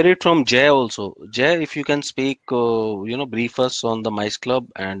can we hear it from Jay also? Jay, if you can speak, brief us on the MICE Club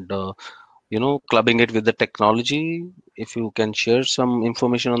and clubbing it with the technology? If you can share some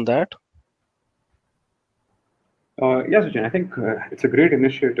information on that. Yes, Sachin, I think it's a great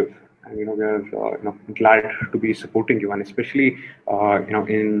initiative, and we are glad to be supporting you, and especially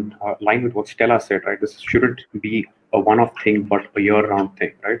in line with what Stella said, right? This shouldn't be a one-off thing, but a year-round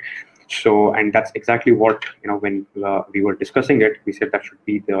thing, right? So, and that's exactly what when we were discussing it, we said that should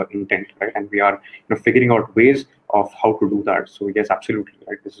be the intent, right? And we are figuring out ways of how to do that. So yes, absolutely,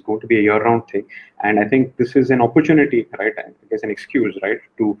 right? This is going to be a year-round thing, and I think this is an opportunity, right? I guess an excuse, right,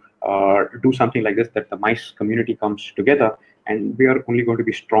 to do something like this, that the MICE community comes together, and we are only going to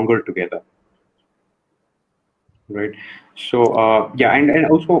be stronger together. Right. So yeah, and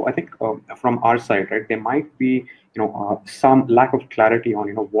also I think from our side, right, there might be some lack of clarity on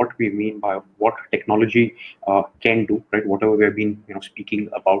what we mean by what technology can do, right? Whatever we have been speaking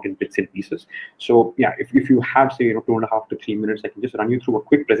about in bits and pieces. So yeah, if you have say 2.5 to 3 minutes, I can just run you through a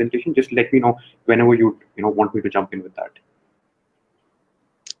quick presentation. Just let me know whenever you want me to jump in with that.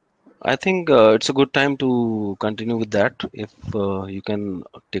 I think it's a good time to continue with that. If you can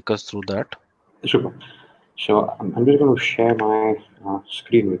take us through that. Super. So I'm just going to share my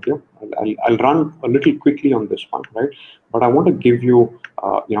screen with you. I'll run a little quickly on this one, right? But I want to give you,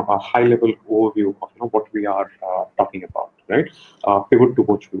 a high-level overview of what we are talking about, right? Pivot to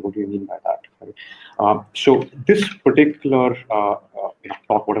virtual. What do you mean by that? Right? So this particular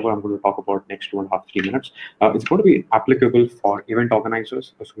talk, whatever I'm going to talk about next 2.5 to 3 minutes, it's going to be applicable for event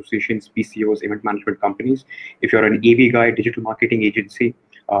organizers, associations, PCOs, event management companies. If you're an AV guy, digital marketing agency,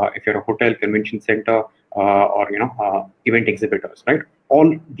 if you're a hotel, convention center, or event exhibitors, right?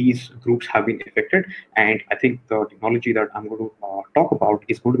 All these groups have been affected, and I think the technology that I'm going to talk about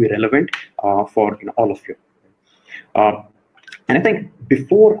is going to be relevant for all of you. And I think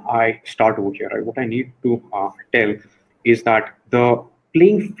before I start over here, right, what I need to tell is that the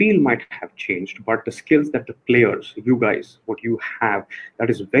playing field might have changed, but the skills that the players, you guys, what you have, that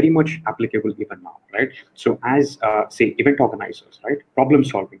is very much applicable even now, right? So as say event organizers, right, problem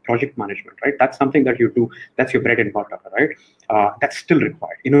solving, project management, right, that's something that you do, that's your bread and butter, right? That's still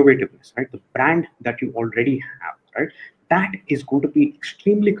required. Innovativeness, right, the brand that you already have, right, that is going to be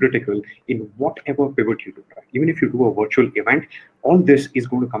extremely critical in whatever pivot you do, right? Even if you do a virtual event, all this is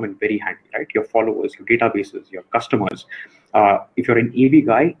going to come in very handy, right? Your followers, your databases, your customers. If you're an AV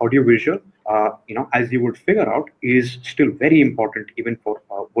guy, audiovisual, as you would figure out, is still very important even for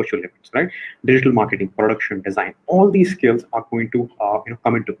virtual events, right? Digital marketing, production, design, all these skills are going to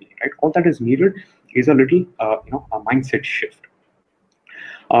come into play, right? All that is needed is a little a mindset shift.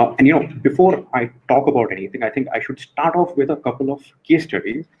 And before I talk about anything, I think I should start off with a couple of case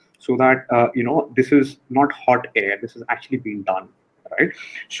studies so that this is not hot air. This has actually been done, right?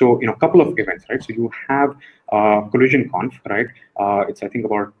 So a couple of events, right? So you have CollisionConf, right?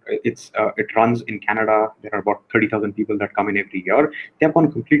 It runs in Canada. There are about 30,000 people that come in every year. They have gone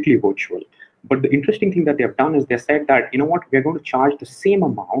completely virtual. But the interesting thing that they have done is they said that we're going to charge the same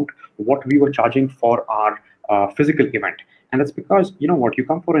amount what we were charging for our physical event. And that's because, you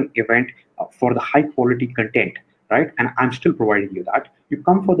come for an event for the high quality content, right? And I'm still providing you that. You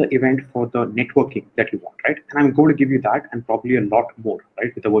come for the event for the networking that you want, right? And I'm going to give you that and probably a lot more,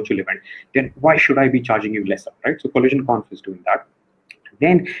 right? With a virtual event. Then why should I be charging you lesser, right? So CollisionConf is doing that.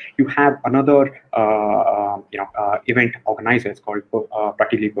 Then you have another, event organizer. It's called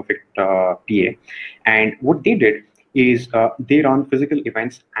Practically Perfect PA. And what they did is they run physical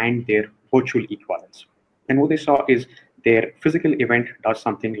events and their virtual equivalents. And what they saw is their physical event does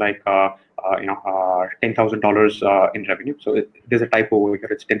something like $10,000 in revenue. So there's a typo over here.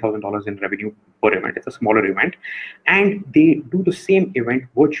 It's $10,000 in revenue per event. It's a smaller event, and they do the same event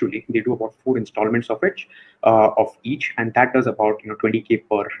virtually. They do about 4 installments of each, and that does about $20K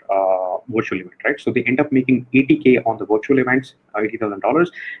per virtual event, right? So they end up making $80K on the virtual events,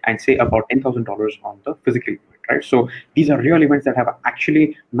 $80,000, and say about $10,000 on the physical event, right? So these are real events that have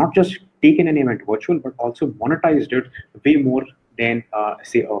actually not just taken an event virtual, but also monetized it way more than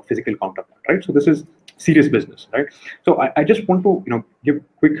say a physical counterpart, right? So this is serious business, right? So I just want to give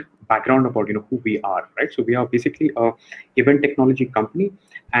quick background about who we are, right? So we are basically a event technology company,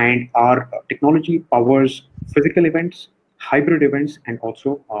 and our technology powers physical events, hybrid events, and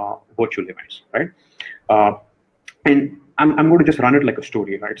also virtual events, right? And I'm going to just run it like a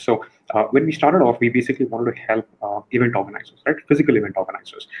story, right? So when we started off, we basically wanted to help event organizers, right? Physical event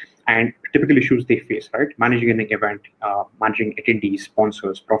organizers, and typical issues they face, right? Managing an event, managing attendees,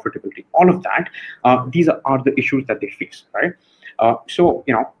 sponsors, profitability, all of that. These are the issues that they face, right? So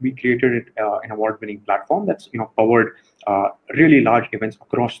we created an award-winning platform that's powered really large events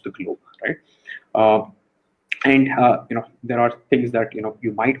across the globe, right? And there are things that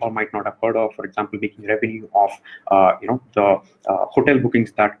you might or might not have heard of. For example, making revenue of the hotel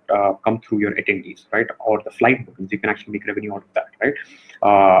bookings that come through your attendees, right? Or the flight bookings. You can actually make revenue out of that, right?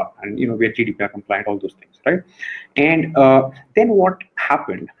 And we're GDPR compliant, all those things, right? And then what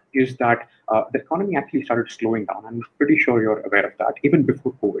happened is that the economy actually started slowing down. I'm pretty sure you're aware of that, even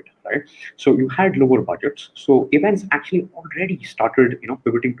before COVID, right? So you had lower budgets. So events actually already started,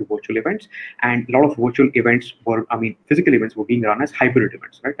 pivoting to virtual events, and a lot of virtual events were, physical events were being run as hybrid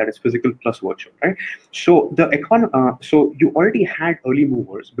events, right? That is physical plus virtual, right? So so you already had early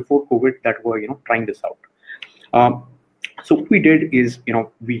movers before COVID that were, trying this out. So what we did is,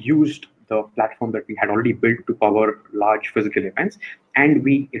 we used the platform that we had already built to power large physical events, and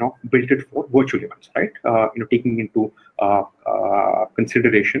we, built it for virtual events, right? Taking into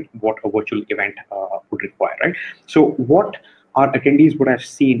consideration what a virtual event would require, right? So what our attendees would have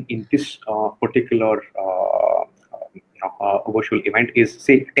seen in this particular a virtual event is,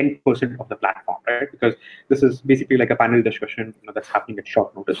 say, 10% of the platform, right? Because this is basically like a panel discussion that's happening at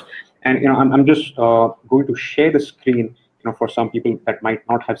short notice. And I'm just going to share the screen for some people that might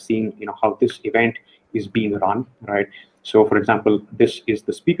not have seen how this event is being run, right? So for example, this is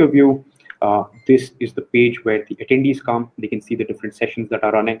the speaker view. This is the page where the attendees come. They can see the different sessions that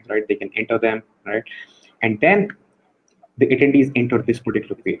are running, right? They can enter them, right? And then the attendees enter this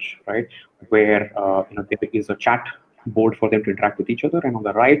particular page, right, where there is a chat board for them to interact with each other, and on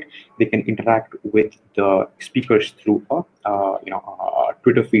the right they can interact with the speakers through a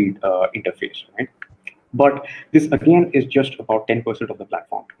Twitter feed interface, right? But this again is just about 10% of the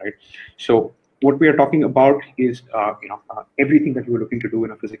platform, right? So what we are talking about is everything that you were looking to do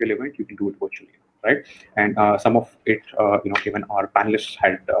in a physical event, you can do it virtually, right? And some of it, even our panelists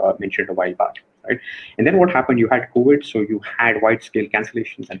had mentioned a while back, right? And then what happened? You had COVID, so you had wide-scale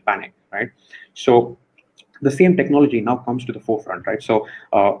cancellations and panic, right? So the same technology now comes to the forefront, right? So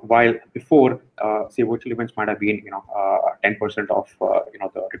while before, say, virtual events might have been 10% of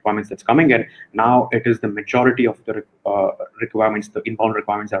the requirements that's coming in, now it is the majority of the requirements, the inbound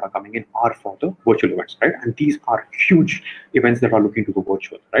requirements that are coming in are for the virtual events, right? And these are huge events that are looking to go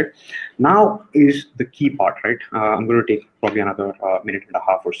virtual, right? Now is the key part, right? I'm going to take probably another minute and a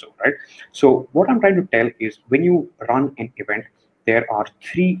half or so, right? So what I'm trying to tell is, when you run an event, there are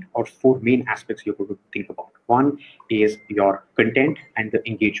 3 or 4 main aspects you're going to think about. One is your content and the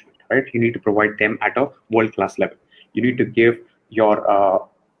engagement, right? You need to provide them at a world-class level. You need to give your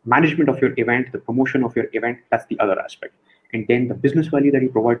management of your event, the promotion of your event, that's the other aspect. And then the business value that you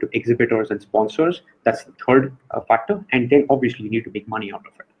provide to exhibitors and sponsors, that's the third factor. And then obviously you need to make money out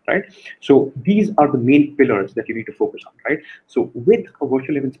of it, right? So these are the main pillars that you need to focus on, right? So with a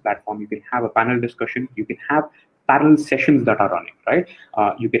virtual events platform, you can have a panel discussion, you can have parallel sessions that are running, right?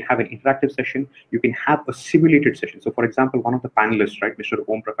 You can have an interactive session, you can have a simulated session. So for example, one of the panelists, right, Mr.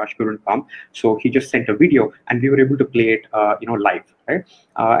 Om Prakash couldn't come, so he just sent a video and we were able to play it live, right?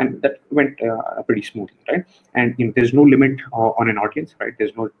 And that went pretty smoothly, right? And there's no limit on an audience, right?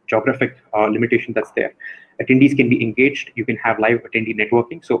 There's no geographic limitation that's there. Attendees can be engaged. You can have live attendee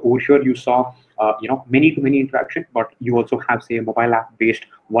networking. So over here you saw many-to-many interaction, but you also have, say, a mobile app-based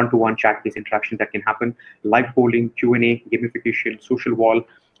one-to-one chat-based interaction that can happen. Live polling, Q&A, gamification, social wall.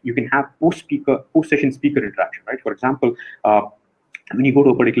 You can have post-session speaker interaction, right? For example, when you go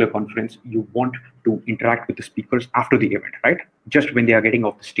to a particular conference, you want to interact with the speakers after the event, right? Just when they are getting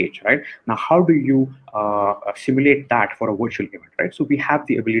off the stage, right? Now, how do you simulate that for a virtual event, right? So we have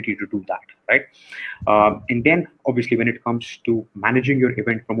the ability to do that, right? And then obviously when it comes to managing your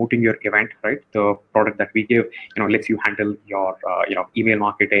event, promoting your event, right? The product that we give, lets you handle your, email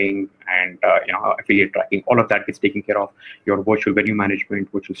marketing and, affiliate tracking. All of that gets taken care of. Your virtual venue management,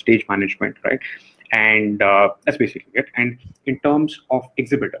 virtual stage management, right? And that's basically it. And in terms of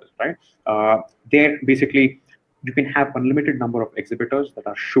exhibitors, right? There basically you can have unlimited number of exhibitors that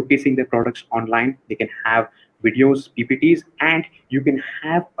are showcasing their products online. They can have videos, PPTs, and you can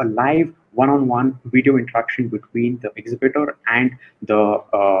have a live one-on-one video interaction between the exhibitor and the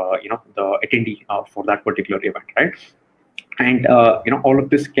the attendee for that particular event, right? And all of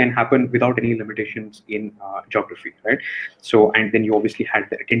this can happen without any limitations in geography, right? So, and then you obviously had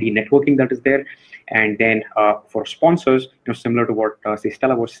the attendee networking that is there, and then for sponsors, similar to what say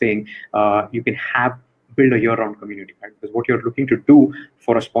Stella was saying, you can build a year-round community, right? Because what you're looking to do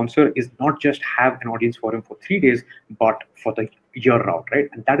for a sponsor is not just have an audience forum for 3 days, but for the year round, right?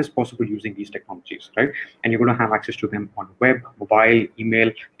 And that is possible using these technologies, right? And you're going to have access to them on web, mobile,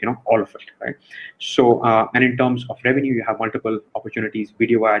 email, all of it, right? So, and in terms of revenue, you have multiple opportunities: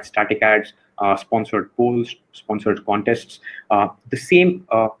 video ads, static ads, sponsored polls, sponsored contests, the same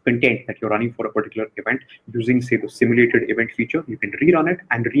content that you're running for a particular event using, say, the simulated event feature. You can rerun it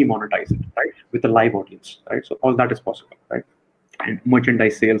and remonetize it, right, with a live audience, right? So all that is possible, right? And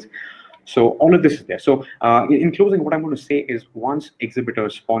merchandise sales. So all of this is there. So in closing, what I'm going to say is, once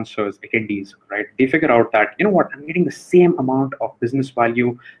exhibitors, sponsors, attendees, right, they figure out that, I'm getting the same amount of business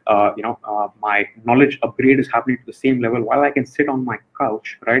value, my knowledge upgrade is happening to the same level while I can sit on my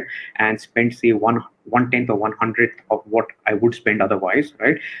couch, right, and spend, say, 1/10 or 1/100th of what I would spend otherwise,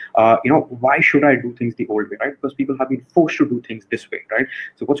 right? Why should I do things the old way, right? Because people have been forced to do things this way, right?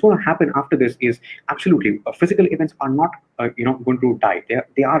 So what's going to happen after this is, absolutely, physical events are not, going to die.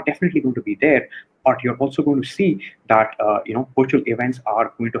 They are definitely going to be there, but you're also going to see that, virtual events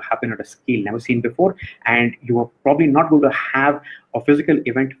are going to happen at a scale never seen before, and you are probably not going to have a physical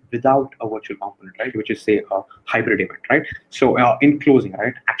event without a virtual component, right? Which is, say, a hybrid event, right? So in closing,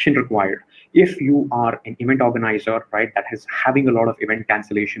 right, action required. If you are an event organizer, right, that is having a lot of event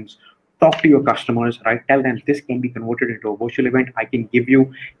cancellations, talk to your customers, right? Tell them this can be converted into a virtual event. I can give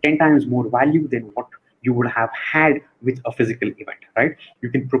you 10 times more value than what you would have had with a physical event, right? You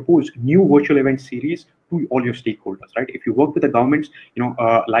can propose new virtual event series to all your stakeholders, right? If you work with the governments,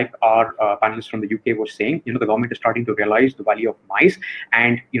 like our panelist from the UK was saying, the government is starting to realize the value of MICE,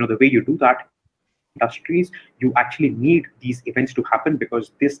 and the way you do that, industries, you actually need these events to happen,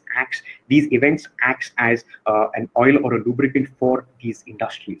 because these events acts as an oil or a lubricant for these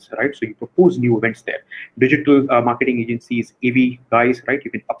industries, right? So you propose new events there. Digital marketing agencies, AV guys, right?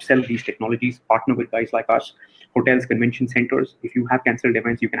 You can upsell these technologies, partner with guys like us. Hotels, convention centers, if you have canceled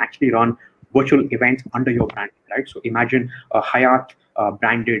events, you can actually run virtual events under your brand, right? So imagine a Hyatt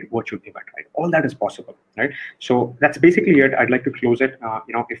branded virtual event, right? All that is possible, right? So that's basically it. I'd like to close it.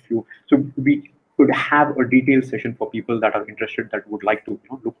 We could have a detailed session for people that are interested, that would like to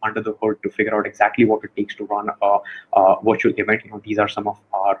look under the hood to figure out exactly what it takes to run a virtual event. These are some of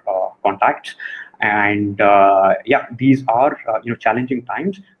our contacts, and yeah, these are challenging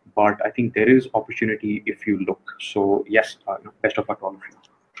times, but I think there is opportunity if you look. So yes, best of luck to all of you.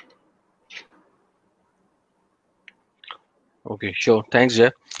 Okay, sure. Thanks,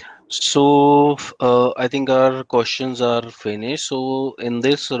 Jay. So I think our questions are finished. So in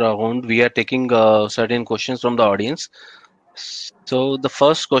this round, we are taking certain questions from the audience. So the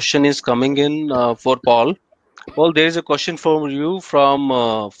first question is coming in for Paul. Paul, there is a question for you from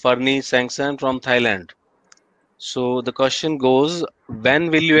Farni Sangsan from Thailand. So the question goes, when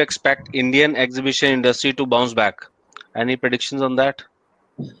will you expect Indian exhibition industry to bounce back? Any predictions on that?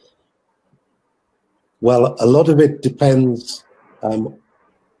 Well, a lot of it depends.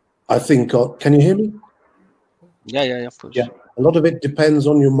 I think, can you hear me? Yeah, of course. Yeah, a lot of it depends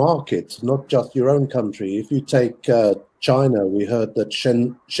on your market, not just your own country. If you take China, we heard that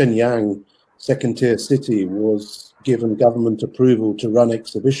Shenyang, second-tier city, was given government approval to run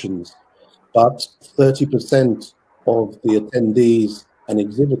exhibitions, but 30% of the attendees and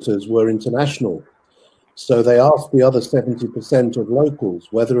exhibitors were international. So they asked the other 70% of locals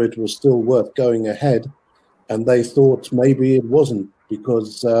whether it was still worth going ahead, and they thought maybe it wasn't,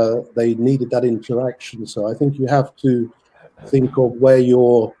 because they needed that interaction. So I think you have to think of where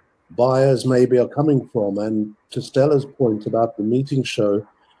your buyers maybe are coming from. And to Stella's point about the meeting show,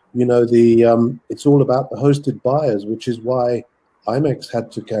 it's all about the hosted buyers, which is why IMEX had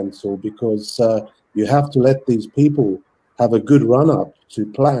to cancel, because you have to let these people have a good run-up to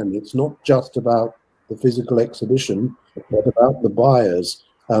plan. It's not just about the physical exhibition, but about the buyers.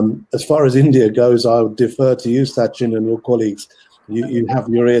 As far as India goes, I would defer to you, Sachin, and your colleagues. You have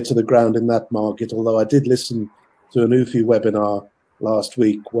your ear to the ground in that market, although I did listen to an UFI webinar last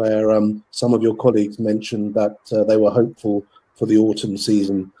week where some of your colleagues mentioned that they were hopeful for the autumn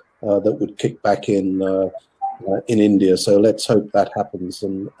season that would kick back in India. So let's hope that happens,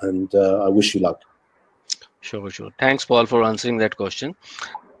 and I wish you luck. Sure. Thanks, Paul, for answering that question.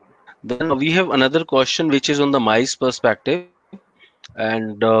 Then we have another question which is on the MICE perspective,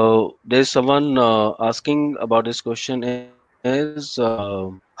 and there's someone asking about this question is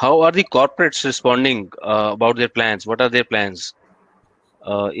how are the corporates responding about their plans? What are their plans?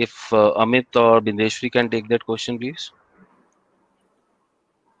 If Amit or Bindeshri can take that question, please.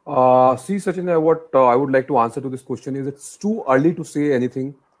 See, Sachin, what I would like to answer to this question is, it's too early to say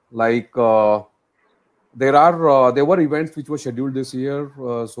anything. Like there were events which were scheduled this year,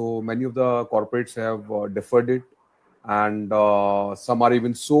 so many of the corporates have deferred it, and some are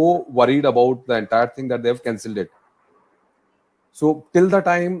even so worried about the entire thing that they have cancelled it. So till the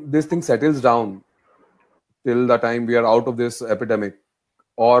time this thing settles down, till the time we are out of this epidemic,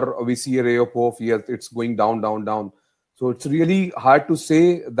 or we see a ray of hope, yes, it's going down, down, down. So it's really hard to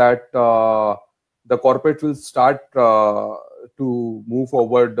say that the corporate will start to move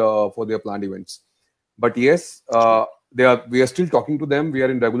forward for their planned events. But yes, we are still talking to them. We are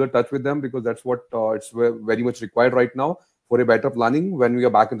in regular touch with them because that's what it's very much required right now for a better planning when we are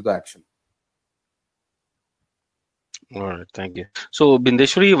back into the action. All right, thank you. So,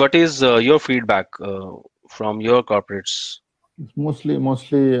 Bindeshwari, what is your feedback from your corporates? It's mostly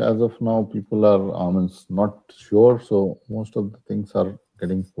as of now, people are not sure. So most of the things are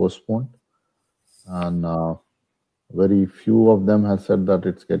getting postponed, and very few of them have said that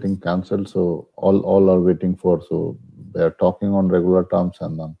it's getting cancelled. So all are waiting for. So they are talking on regular terms,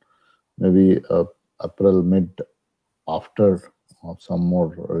 and then maybe April mid after some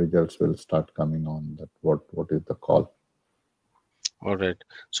more results will start coming on. That what is the call? All right.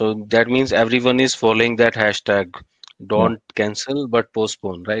 So that means everyone is following that hashtag. Don't cancel, but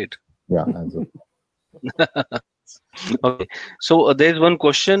postpone, right? Yeah. As of Okay. So there's one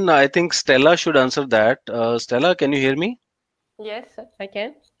question. I think Stella should answer that. Stella, can you hear me? Yes, I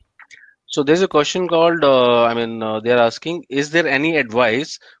can. So there's a question called, they're asking, is there any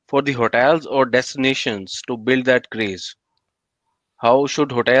advice for the hotels or destinations to build that craze? How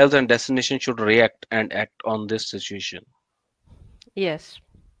should hotels and destinations should react and act on this situation? Yes.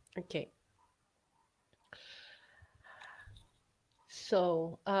 Okay.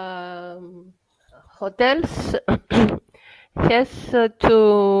 So hotels has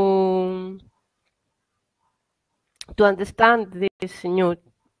to understand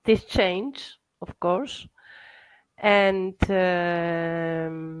this change, of course, and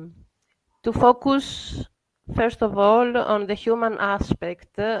to focus first of all on the human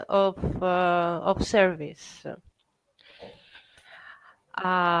aspect of service.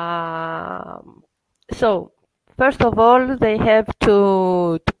 So first of all, they have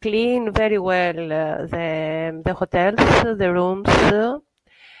to clean very well the hotels, the rooms.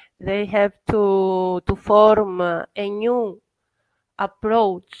 They have to form a new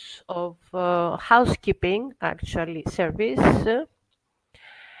approach of housekeeping, actually service,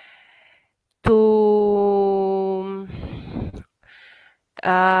 to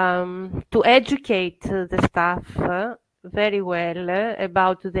educate the staff very well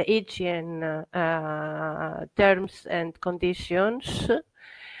about the hygiene terms and conditions.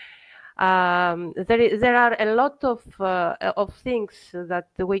 There are a lot of things that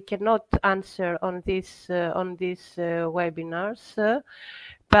we cannot answer on these webinars,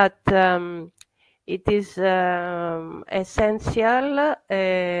 but it is essential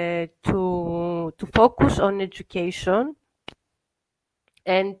to focus on education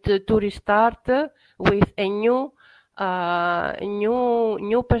and to restart with a new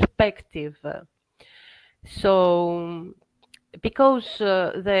perspective. So, because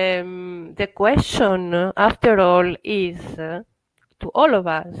the question, after all, is to all of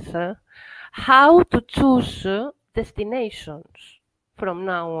us how to choose destinations from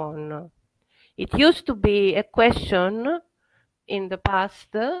now on. It used to be a question in the past,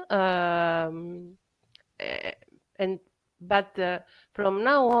 but from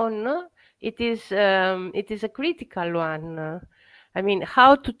now on, it is a critical one. I mean,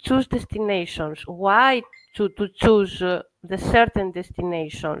 how to choose destinations, why to choose the certain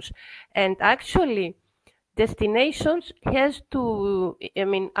destinations, and actually, destinations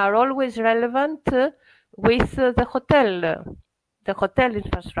are always relevant with the hotel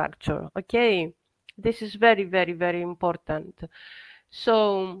infrastructure. Okay, this is very, very, very important.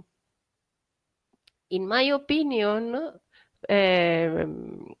 So, in my opinion,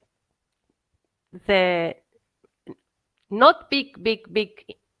 the not big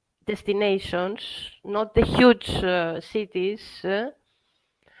destinations, not the huge cities,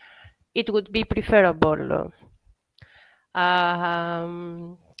 it would be preferable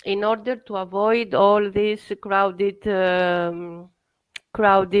in order to avoid all this crowded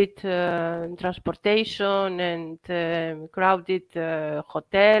transportation and crowded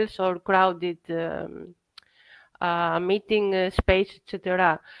hotels or crowded meeting space,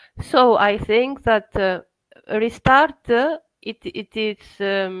 etc. So I think that restart it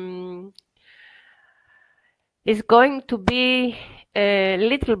is going to be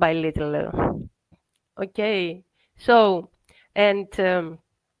little by little. Okay, so and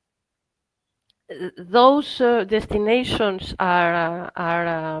those destinations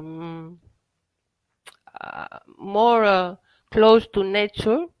are more close to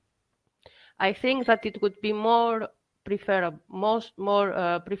nature. I think that it would be more preferable.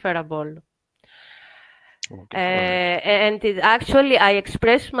 And actually, I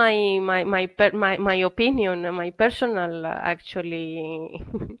express my opinion, my personal actually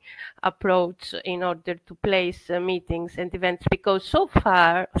approach in order to place meetings and events, because so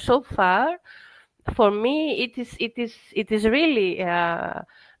far, for me, it is really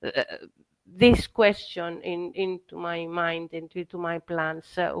this question into my mind and into my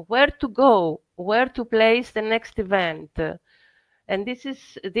plans: where to go, where to place the next event, and this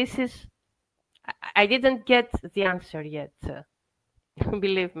is. I didn't get the answer yet,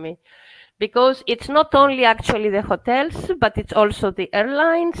 believe me, because it's not only actually the hotels, but it's also the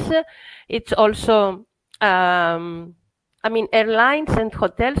airlines. It's also, I mean, airlines and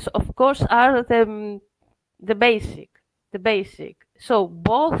hotels, of course, are the basic. So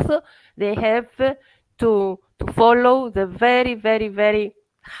both, they have to follow the very, very, very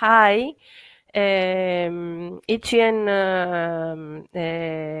high hygiene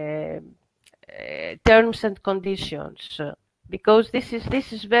terms and conditions, because this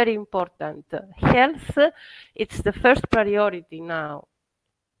is very important. Health, it's the first priority now,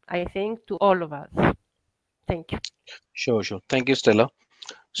 I think, to all of us. Thank you. Sure. Thank you, Stella.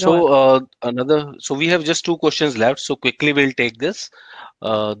 So so we have just 2 questions left. So quickly we'll take this.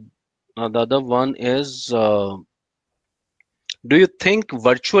 The other one is, do you think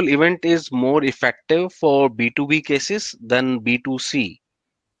virtual event is more effective for B2B cases than B2C?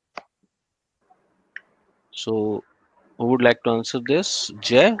 So who would like to answer this?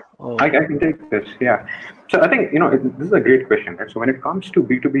 Jay? I can take this, yeah. So I think, this is a great question, right? So when it comes to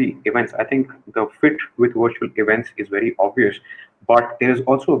B2B events, I think the fit with virtual events is very obvious, but there's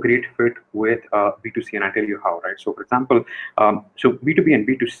also a great fit with B2C, and I'll tell you how, right? So for example, so B2B and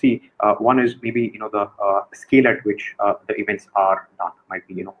B2C, one is maybe, the scale at which the events are done might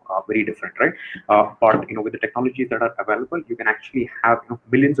be, very different, right? But, with the technologies that are available, you can actually have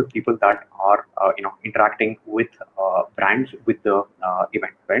millions of people that are, interacting with brands with the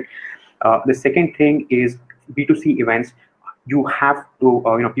event, right? The second thing is B2C events. You have to,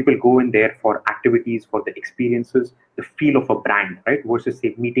 people go in there for activities, for the experiences, the feel of a brand, right? Versus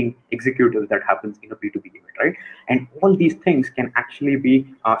say meeting executives that happens in a B2B event, right? And all these things can actually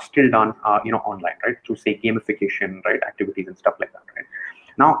be still done, online, right? Through say gamification, right? Activities and stuff like that, right?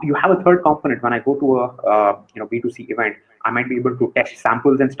 Now you have a third component. When I go to a B2C event, I might be able to test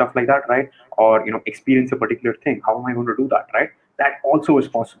samples and stuff like that, right? Or experience a particular thing. How am I going to do that, right? That also is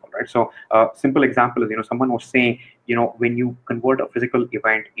possible, right? So simple example is, someone was saying, when you convert a physical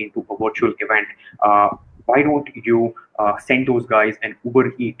event into a virtual event, why don't you send those guys an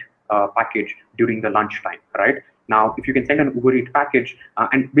Uber Eat package during the lunchtime, right? Now, if you can send an Uber Eat package,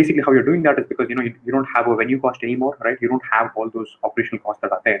 and basically how you're doing that is because you don't have a venue cost anymore, right? You don't have all those operational costs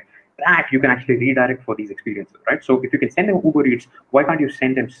that are there. That you can actually redirect for these experiences, right? So if you can send them Uber Eats, why can't you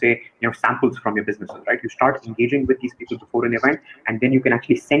send them, say, samples from your businesses, right? You start engaging with these people before an event, and then you can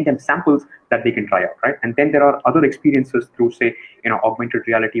actually send them samples that they can try out, right? And then there are other experiences through, say, augmented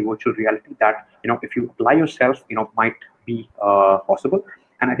reality, virtual reality that, if you apply yourself, might be possible.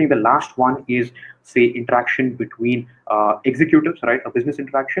 And I think the last one is, say, interaction between executives, right? A business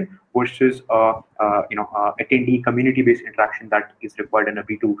interaction versus attendee community-based interaction that is required in a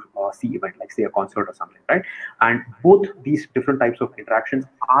B2C event, like say a concert or something, right? And both these different types of interactions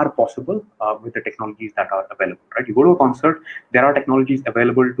are possible with the technologies that are available, right? You go to a concert, there are technologies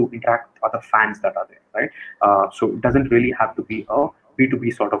available to interact with other fans that are there, right? So it doesn't really have to be a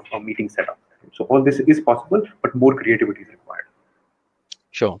B2B sort of a meeting setup. So all this is possible, but more creativity is required.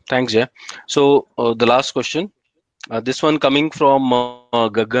 Sure. Thanks, Jay. So the last question, this one coming from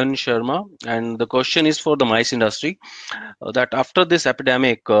Gagan Sharma, and the question is for the MICE industry, that after this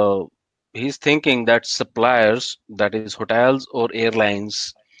epidemic, he's thinking that suppliers, that is hotels or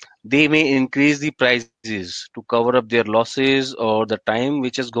airlines, they may increase the prices to cover up their losses or the time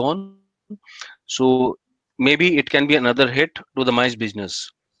which has gone. So maybe it can be another hit to the MICE business.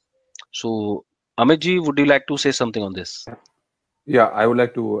 So Amitji, would you like to say something on this? Yeah, I would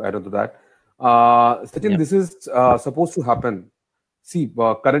like to add on to that. Sachin, this is supposed to happen. See,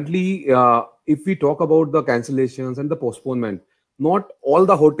 currently, if we talk about the cancellations and the postponement, not all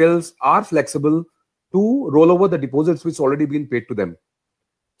the hotels are flexible to roll over the deposits which already been paid to them.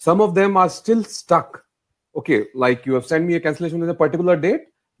 Some of them are still stuck. Okay, like you have sent me a cancellation on a particular date,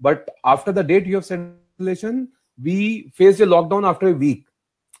 but after the date you have sent cancellation, we faced a lockdown after a week.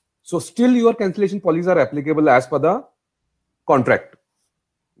 So still your cancellation policies are applicable as per the contract.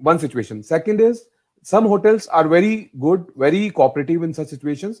 One situation. Second is, some hotels are very good, very cooperative in such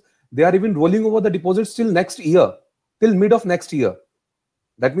situations. They are even rolling over the deposits till next year, till mid of next year.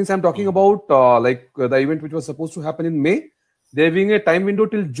 That means I'm talking about like the event which was supposed to happen in May. They're giving a time window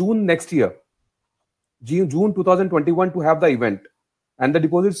till June next year. June 2021 to have the event, and the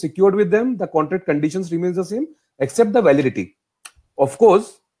deposit secured with them, the contract conditions remains the same except the validity. Of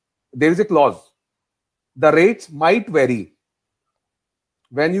course, there is a clause. The rates might vary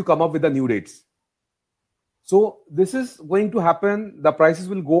when you come up with the new rates. So this is going to happen. The prices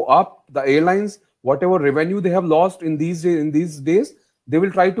will go up. The airlines, whatever revenue they have lost in these days, they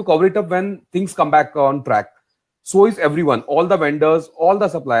will try to cover it up when things come back on track. So is everyone, all the vendors, all the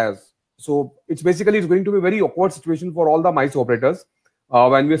suppliers. So it's going to be a very awkward situation for all the MICE operators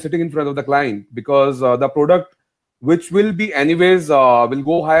when we're sitting in front of the client, because the product, which will be anyways, will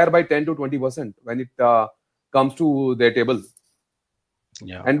go higher by 10 to 20% when it comes to their table.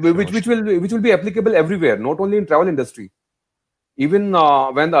 Yeah, and which will be applicable everywhere, not only in travel industry. Even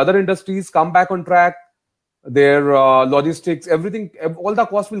when the other industries come back on track, their logistics, everything, all the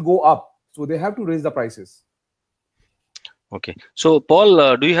costs will go up. So they have to raise the prices. Okay. So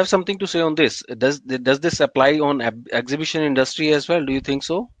Paul, do you have something to say on this? Does this apply on exhibition industry as well? Do you think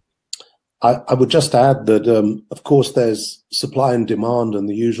so? I would just add that, of course, there's supply and demand, and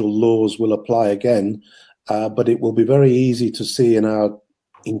the usual laws will apply again. But it will be very easy to see in our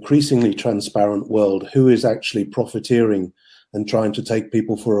increasingly transparent world who is actually profiteering and trying to take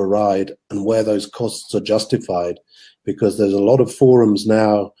people for a ride, and where those costs are justified, because there's a lot of forums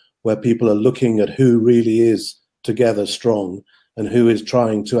now where people are looking at who really is together strong and who is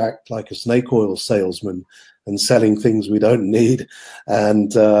trying to act like a snake oil salesman and selling things we don't need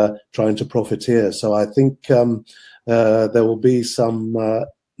and trying to profiteer. So I think there will be some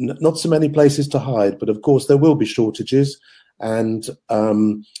not so many places to hide, but of course there will be shortages, and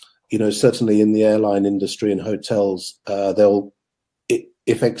certainly in the airline industry and hotels,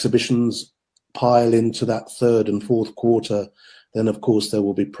 if exhibitions pile into that third and fourth quarter, then of course there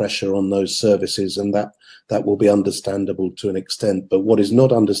will be pressure on those services, and that will be understandable to an extent. But what is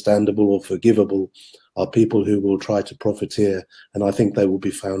not understandable or forgivable are people who will try to profiteer, and I think they will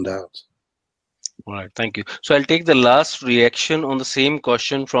be found out. All right, thank you. So I'll take the last reaction on the same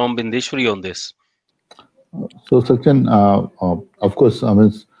question from Bindeshwari on this. So Sachin, of course,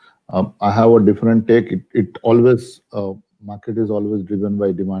 I have a different take. It always, market is always driven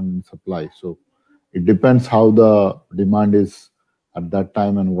by demand and supply. So it depends how the demand is at that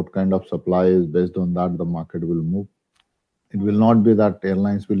time and what kind of supply is. Based on that, the market will move. It will not be that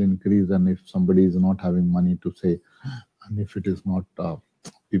airlines will increase, and if somebody is not having money to say, and if it is not,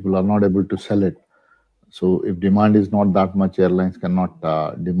 people are not able to sell it. So if demand is not that much, airlines cannot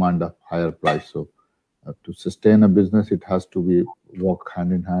demand a higher price. So to sustain a business, it has to be walk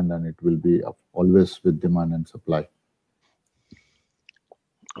hand in hand, and it will be always with demand and supply.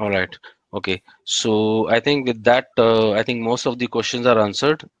 All right. Okay. So I think with that, I think most of the questions are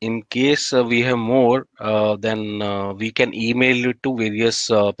answered. In case we have more, then we can email it to various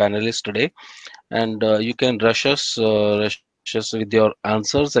panelists today, and you can rush us with your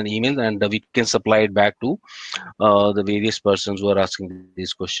answers and email, and we can supply it back to the various persons who are asking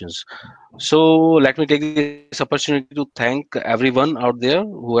these questions. So let me take this opportunity to thank everyone out there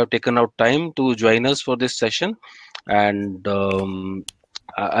who have taken out time to join us for this session, and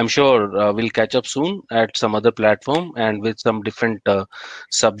I'm sure we'll catch up soon at some other platform and with some different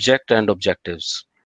subject and objectives.